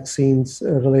vaccines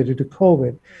related to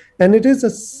COVID. And it is a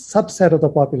subset of the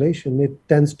population. It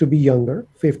tends to be younger,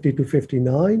 50 to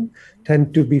 59,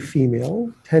 tend to be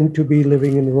female, tend to be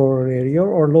living in rural area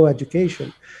or low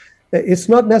education. It's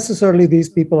not necessarily these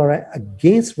people are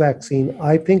against vaccine.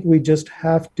 I think we just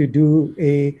have to do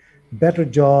a better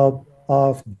job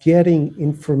of getting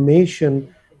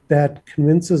information that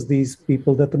convinces these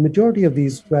people that the majority of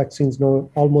these vaccines, now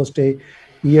almost a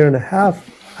year and a half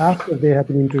after they have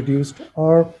been introduced,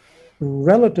 are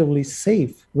relatively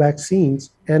safe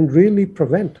vaccines and really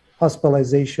prevent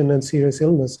hospitalization and serious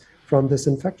illness from this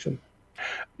infection.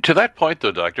 To that point,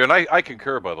 though, Doctor, and I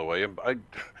concur, by the way,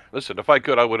 listen, if I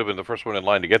could, I would have been the first one in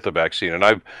line to get the vaccine,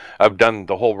 and I've done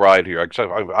the whole ride here. Except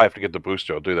I have to get the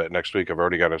booster. I'll do that next week. I've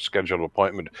already got a scheduled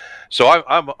appointment, so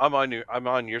I'm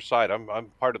on your side. I'm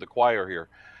part of the choir here.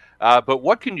 But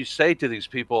what can you say to these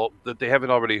people that they haven't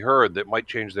already heard that might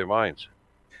change their minds?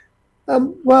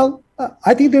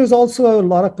 I think there's also a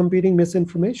lot of competing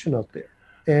misinformation out there,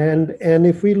 and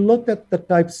if we look at the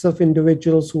types of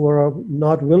individuals who are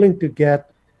not willing to get,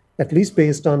 at least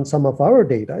based on some of our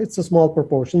data, it's a small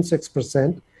proportion,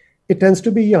 6%. it tends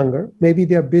to be younger. Maybe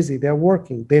they're busy, they're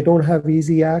working, they don't have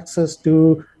easy access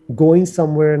to going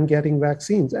somewhere and getting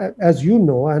vaccines. As you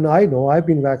know, and I know, I've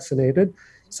been vaccinated.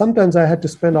 Sometimes I had to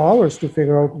spend hours to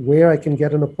figure out where I can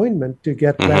get an appointment to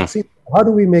get vaccine. How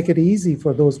do we make it easy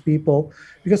for those people?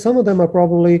 Because some of them are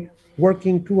probably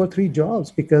working 2 or 3 jobs,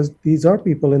 because these are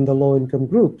people in the low income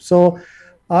group. So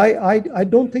I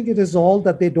don't think it is all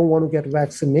that they don't want to get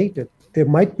vaccinated. There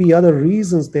might be other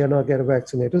reasons they're not getting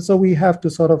vaccinated. So we have to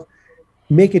sort of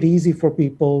make it easy for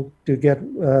people to get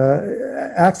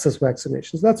access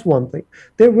vaccinations. That's one thing.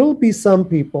 There will be some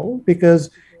people, because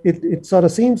it sort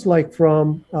of seems like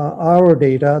from our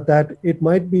data that it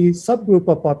might be subgroup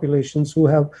of populations who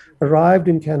have arrived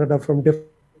in Canada from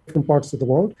different parts of the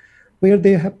world, where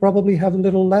they probably have a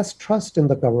little less trust in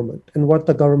the government and what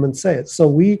the government says. So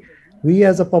we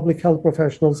as a public health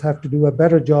professionals have to do a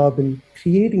better job in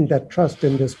creating that trust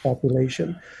in this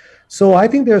population. So I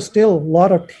think there's still a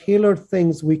lot of tailored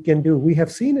things we can do. We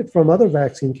have seen it from other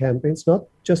vaccine campaigns, not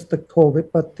just the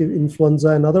COVID, but the influenza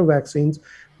and other vaccines.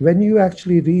 When you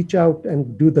actually reach out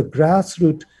and do the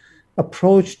grassroots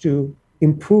approach to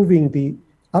improving the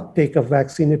uptake of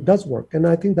vaccine, it does work. And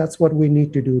I think that's what we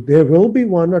need to do. There will be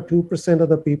 1 or 2% of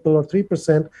the people, or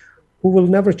 3%, who will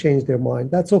never change their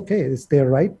mind. That's okay. It's their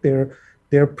right.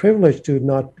 They're privileged to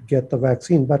not get the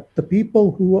vaccine. But the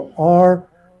people who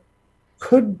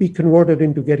could be converted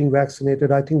into getting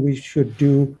vaccinated, I think we should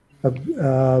do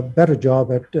a better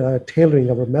job at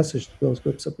tailoring our message to those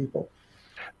groups of people.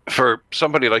 For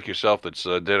somebody like yourself that's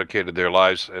dedicated their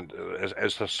lives, and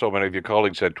as so many of your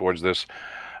colleagues had, towards this,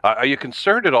 are you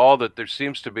concerned at all that there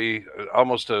seems to be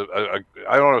almost I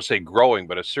don't want to say growing,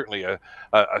 but certainly a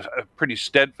pretty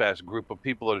steadfast group of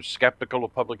people that are skeptical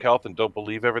of public health and don't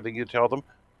believe everything you tell them?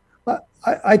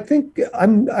 I think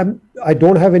I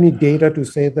don't have any data to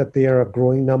say that they are a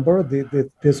growing number.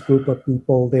 This group of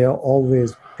people, they are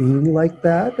always being like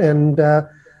that, and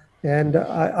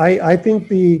I think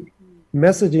the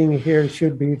messaging here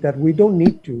should be that we don't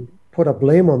need to put a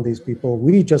blame on these people.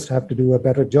 We just have to do a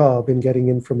better job in getting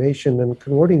information and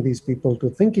converting these people to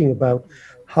thinking about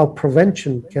how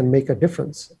prevention can make a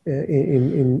difference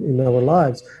in our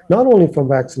lives, not only from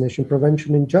vaccination,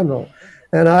 prevention in general.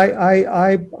 And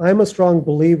I'm a strong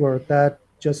believer that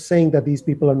just saying that these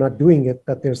people are not doing it,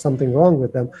 that there's something wrong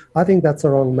with them, I think that's a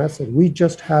wrong message. We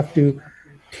just have to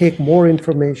take more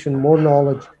information, more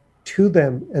knowledge to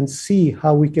them and see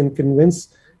how we can convince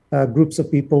groups of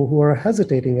people who are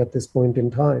hesitating at this point in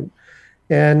time.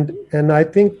 And I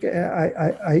think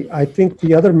I think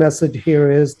the other message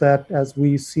here is that, as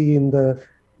we see in the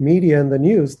media and the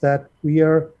news, that we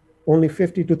are only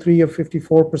 53 or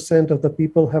 54% of the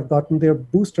people have gotten their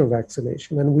booster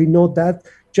vaccination. And we know that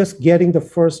just getting the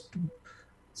first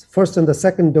and the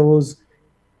second dose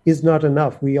is not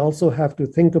enough. We also have to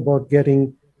think about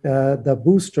getting the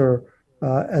booster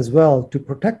as well to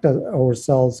protect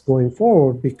ourselves going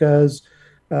forward, because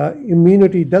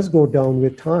immunity does go down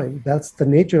with time. That's the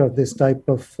nature of this type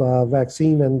of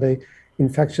vaccine and the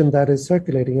infection that is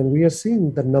circulating. And we are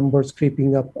seeing the numbers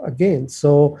creeping up again.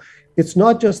 So it's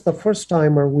not just the first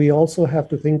timer. We also have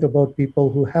to think about people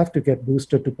who have to get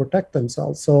boosted to protect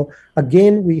themselves. So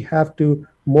again, we have to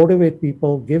motivate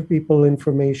people, give people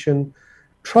information.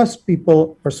 Trust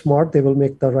people are smart, they will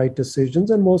make the right decisions,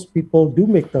 and most people do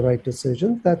make the right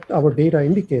decisions. That our data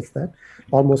indicates that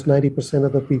almost 90%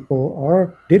 of the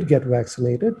people did get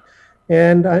vaccinated.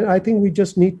 And I think we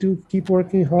just need to keep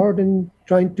working hard and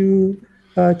trying to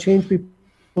change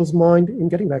people's mind in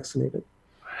getting vaccinated.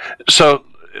 So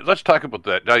let's talk about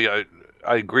that. Now,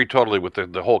 I agree totally with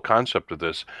the whole concept of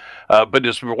this, but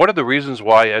is one of the reasons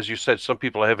why, as you said, some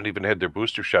people haven't even had their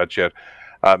booster shots yet,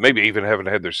 maybe even haven't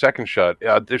had their second shot.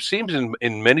 There seems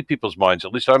in many people's minds,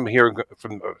 at least I'm hearing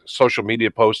from social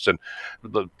media posts and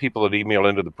the people that email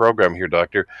into the program here,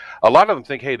 Doctor, a lot of them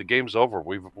think, hey, the game's over.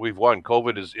 We've won.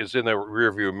 COVID is in the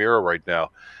rearview mirror right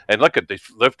now. And look, they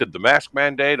lifted the mask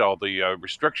mandate. All the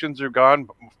restrictions are gone,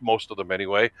 most of them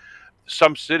anyway.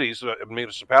 Some cities,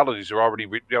 municipalities are already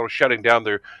shutting down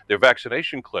their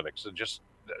vaccination clinics,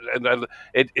 and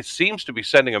it seems to be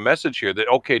sending a message here that,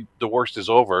 okay, the worst is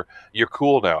over, you're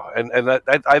cool now, and that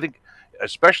I think,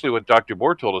 especially what Dr.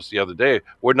 Moore told us the other day,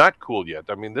 we're not cool yet.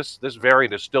 I mean, this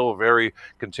variant is still very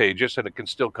contagious, and it can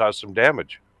still cause some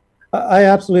damage. I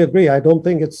absolutely agree. I don't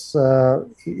think it's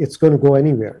going to go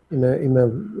anywhere in the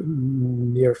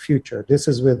near future. This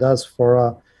is with us for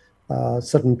a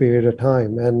certain period of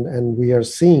time, and we are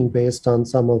seeing, based on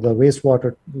some of the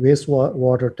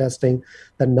wastewater testing,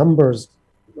 the numbers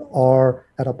are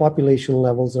at a population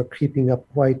levels are creeping up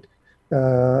quite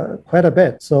a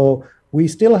bit. So we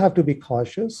still have to be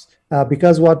cautious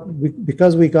because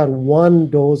we got one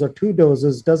dose or two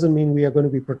doses doesn't mean we are going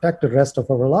to be protected the rest of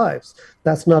our lives.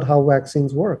 That's not how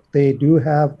vaccines work. They do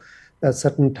have a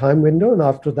certain time window, and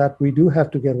after that, we do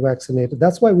have to get vaccinated.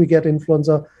 That's why we get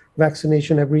influenza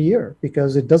vaccination every year,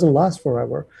 because it doesn't last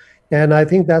forever. And I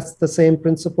think that's the same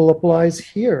principle applies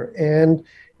here.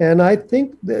 And I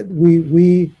think that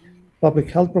we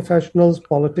public health professionals,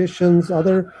 politicians,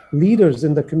 other leaders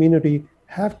in the community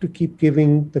have to keep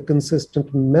giving the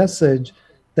consistent message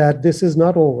that this is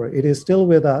not over. It is still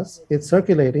with us. It's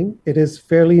circulating. It is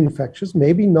fairly infectious,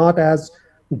 maybe not as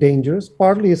dangerous.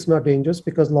 Partly it's not dangerous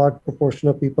because a large proportion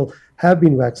of people have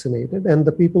been vaccinated. And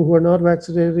the people who are not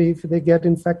vaccinated, if they get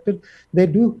infected, they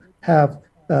do have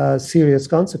serious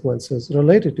consequences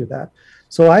related to that.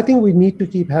 So I think we need to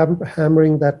keep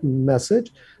hammering that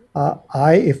message.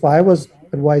 If I was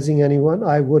advising anyone,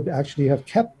 I would actually have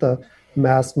kept the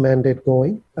mask mandate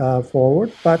going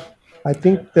forward. But I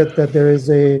think that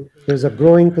there's a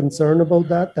growing concern about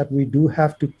that we do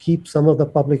have to keep some of the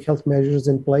public health measures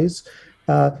in place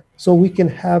so we can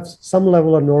have some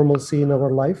level of normalcy in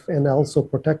our life and also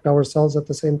protect ourselves at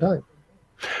the same time.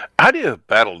 How do you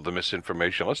battle the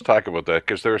misinformation? Let's talk about that,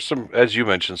 because there are some, as you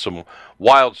mentioned, some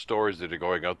wild stories that are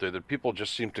going out there that people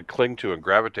just seem to cling to and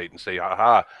gravitate and say,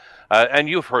 aha. And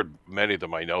you've heard many of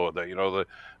them, I know. That, you know,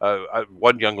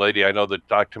 one young lady I know that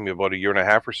talked to me about a year and a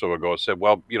half or so ago said,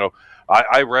 well, you know,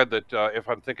 I read that if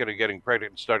I'm thinking of getting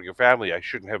pregnant and starting a family, I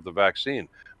shouldn't have the vaccine.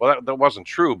 Well, that wasn't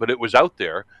true, but it was out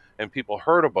there, and people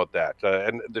heard about that.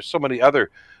 And there's so many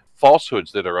other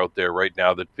falsehoods that are out there right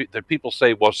now that people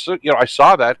say, well, so, you know, I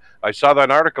saw that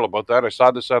article about that, I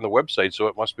saw this on the website, so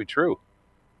it must be true.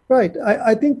 Right.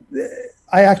 I think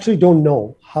I actually don't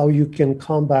know how you can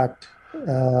combat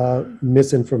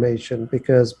misinformation,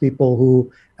 because people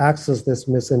who access this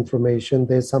misinformation,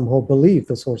 they somehow believe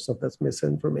the source of this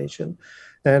misinformation.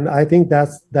 And I think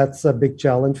that's a big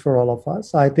challenge for all of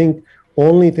us. I think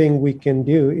only thing we can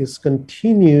do is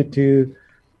continue to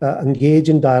engage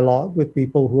in dialogue with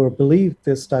people who believe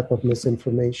this type of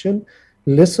misinformation,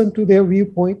 listen to their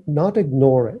viewpoint, not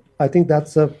ignore it. I think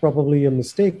that's probably a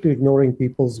mistake, to ignoring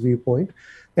people's viewpoint,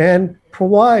 and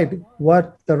provide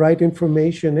what the right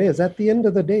information is. At the end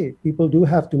of the day, people do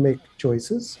have to make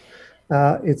choices.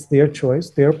 It's their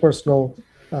choice, their personal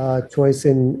choice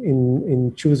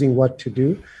in choosing what to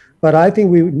do. But I think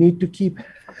we need to keep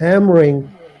hammering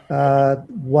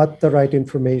what the right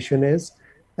information is.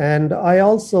 And I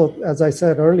also, as I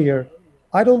said earlier,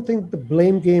 I don't think the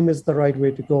blame game is the right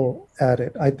way to go at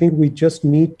it. I think we just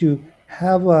need to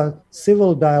have a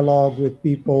civil dialogue with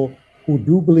people who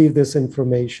do believe this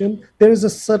information. There is a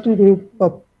certain group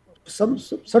of some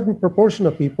certain proportion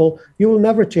of people, you will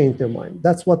never change their mind.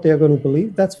 That's what they're going to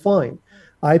believe. That's fine.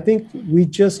 I think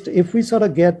if we sort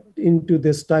of get into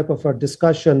this type of a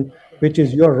discussion, which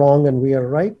is you're wrong and we are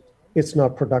right, it's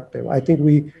not productive. I think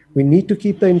we need to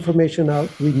keep the information out.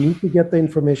 We need to get the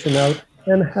information out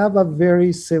and have a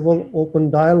very civil, open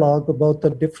dialogue about the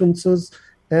differences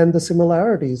and the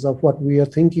similarities of what we are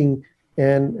thinking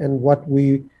and what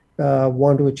we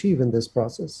want to achieve in this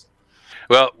process.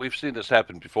 Well, we've seen this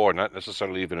happen before, not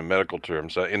necessarily even in medical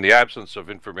terms. In the absence of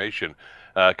information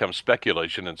comes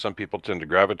speculation, and some people tend to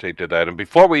gravitate to that. And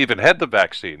before we even had the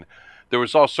vaccine, there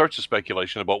was all sorts of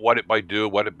speculation about what it might do,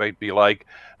 what it might be like,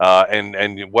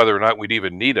 and whether or not we'd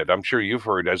even need it. I'm sure you've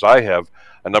heard, as I have,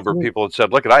 a number of people that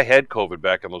said, look, I had COVID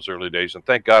back in those early days, and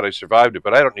thank God I survived it,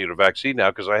 but I don't need a vaccine now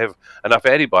because I have enough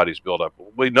antibodies built up.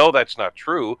 We know that's not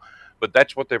true, but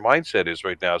that's what their mindset is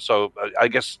right now. So I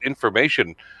guess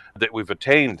information that we've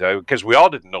attained, because we all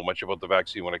didn't know much about the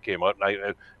vaccine when it came out,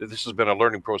 and this has been a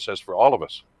learning process for all of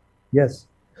us. Yes.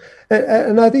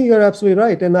 And I think you're absolutely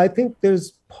right. And I think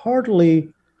there's partly,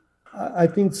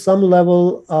 some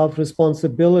level of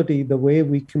responsibility, the way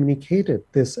we communicated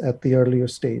this at the earlier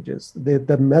stages. The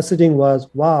messaging was,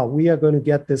 wow, we are going to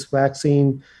get this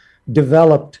vaccine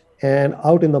developed and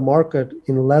out in the market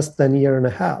in less than a year and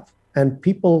a half. And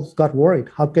people got worried.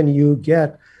 How can you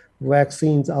get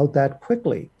vaccines out that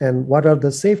quickly? And what are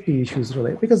the safety issues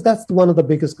related? Because that's one of the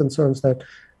biggest concerns that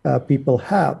people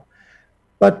have.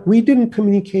 But we didn't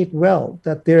communicate well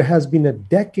that there has been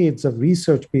decades of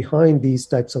research behind these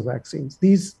types of vaccines.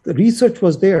 The research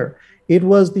was there. It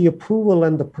was the approval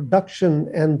and the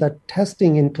production and the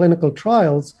testing in clinical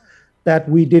trials that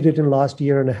we did it in the last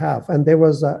year and a half. And there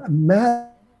was a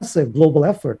massive global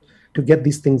effort to get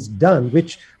these things done,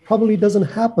 which probably doesn't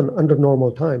happen under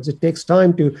normal times. It takes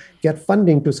time to get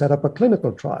funding to set up a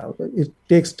clinical trial. It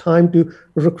takes time to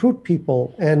recruit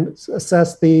people and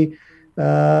assess the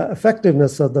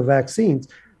effectiveness of the vaccines.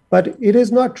 But it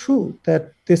is not true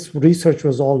that this research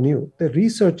was all new. The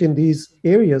research in these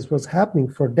areas was happening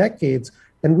for decades,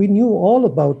 and we knew all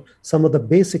about some of the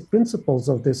basic principles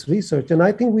of this research. And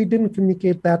I think we didn't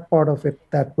communicate that part of it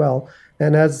that well.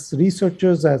 And as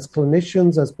researchers, as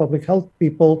clinicians, as public health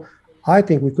people, I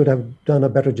think we could have done a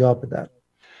better job with that.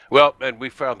 Well, and we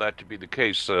found that to be the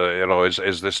case,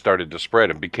 as this started to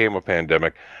spread and became a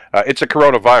pandemic. It's a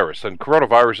coronavirus, and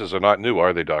coronaviruses are not new,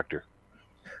 are they, Doctor?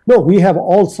 No, we have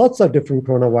all sorts of different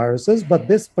coronaviruses, but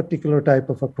this particular type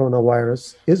of a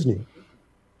coronavirus is new.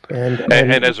 And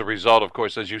as a result, of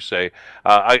course, as you say,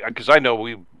 because I know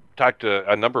we talked to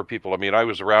a number of people. I mean, I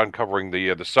was around covering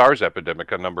the SARS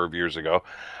epidemic a number of years ago,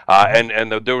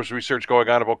 and there was research going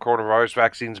on about coronavirus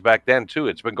vaccines back then, too.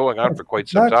 It's been going on for quite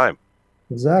some time.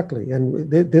 Exactly. And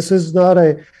this is not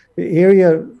an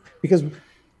area, because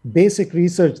basic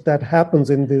research that happens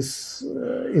in this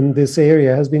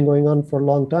area has been going on for a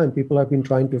long time. People have been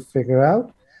trying to figure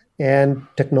out, and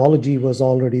technology was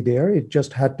already there. It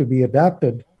just had to be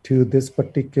adapted to this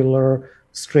particular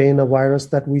strain of virus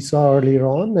that we saw earlier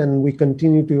on, and we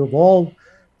continue to evolve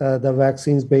the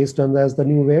vaccines based on as the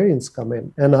new variants come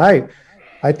in. And I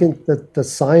think that the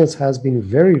science has been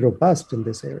very robust in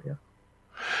this area.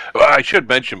 Well, I should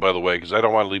mention, by the way, because I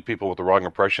don't want to leave people with the wrong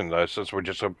impression, since we're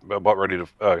just about ready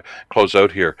to close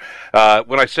out here.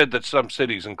 When I said that some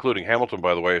cities, including Hamilton,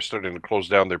 by the way, are starting to close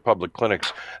down their public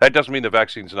clinics, that doesn't mean the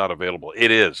vaccine's not available. It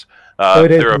is.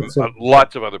 There are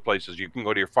lots of other places. You can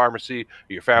go to your pharmacy,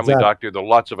 your family doctor. There are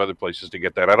lots of other places to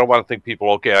get that. I don't want to think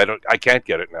people, I can't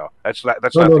get it now. That's not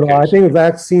the case. I think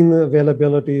vaccine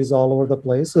availability is all over the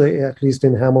place, at least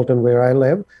in Hamilton, where I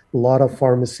live. A lot of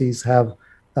pharmacies have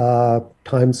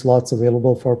time slots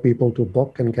available for people to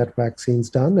book and get vaccines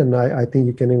done. And I think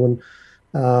you can even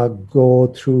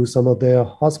go through some of the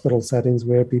hospital settings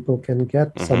where people can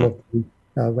get some of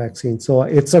the vaccines. So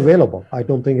it's available. I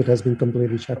don't think it has been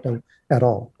completely shut down at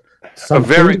all.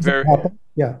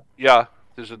 Yeah.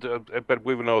 But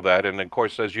we know that, and of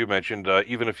course, as you mentioned,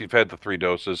 even if you've had the 3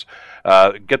 doses,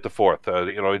 get the 4th.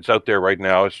 It's out there right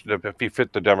now. If you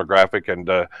fit the demographic, and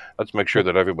let's make sure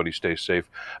that everybody stays safe.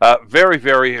 Very,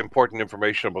 very important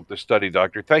information about this study,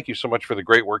 Doctor. Thank you so much for the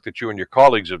great work that you and your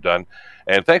colleagues have done,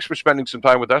 and thanks for spending some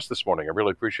time with us this morning. I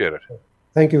really appreciate it.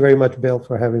 Thank you very much, Bill,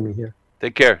 for having me here.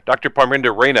 Take care. Dr.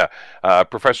 Parminder Raina,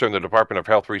 professor in the Department of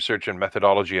Health Research and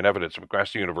Methodology and Evidence at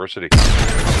McMaster University.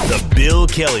 The Bill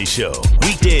Kelly Show,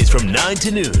 weekdays from 9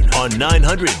 to noon on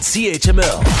 900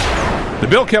 CHML. The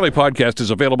Bill Kelly Podcast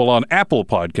is available on Apple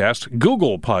Podcast,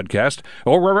 Google Podcast,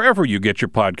 or wherever you get your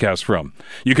podcasts from.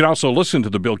 You can also listen to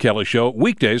The Bill Kelly Show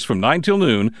weekdays from 9 till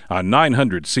noon on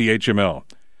 900 CHML.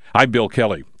 I'm Bill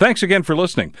Kelly. Thanks again for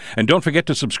listening. And don't forget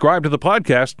to subscribe to the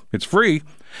podcast. It's free,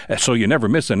 so you never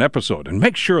miss an episode. And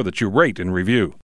make sure that you rate and review.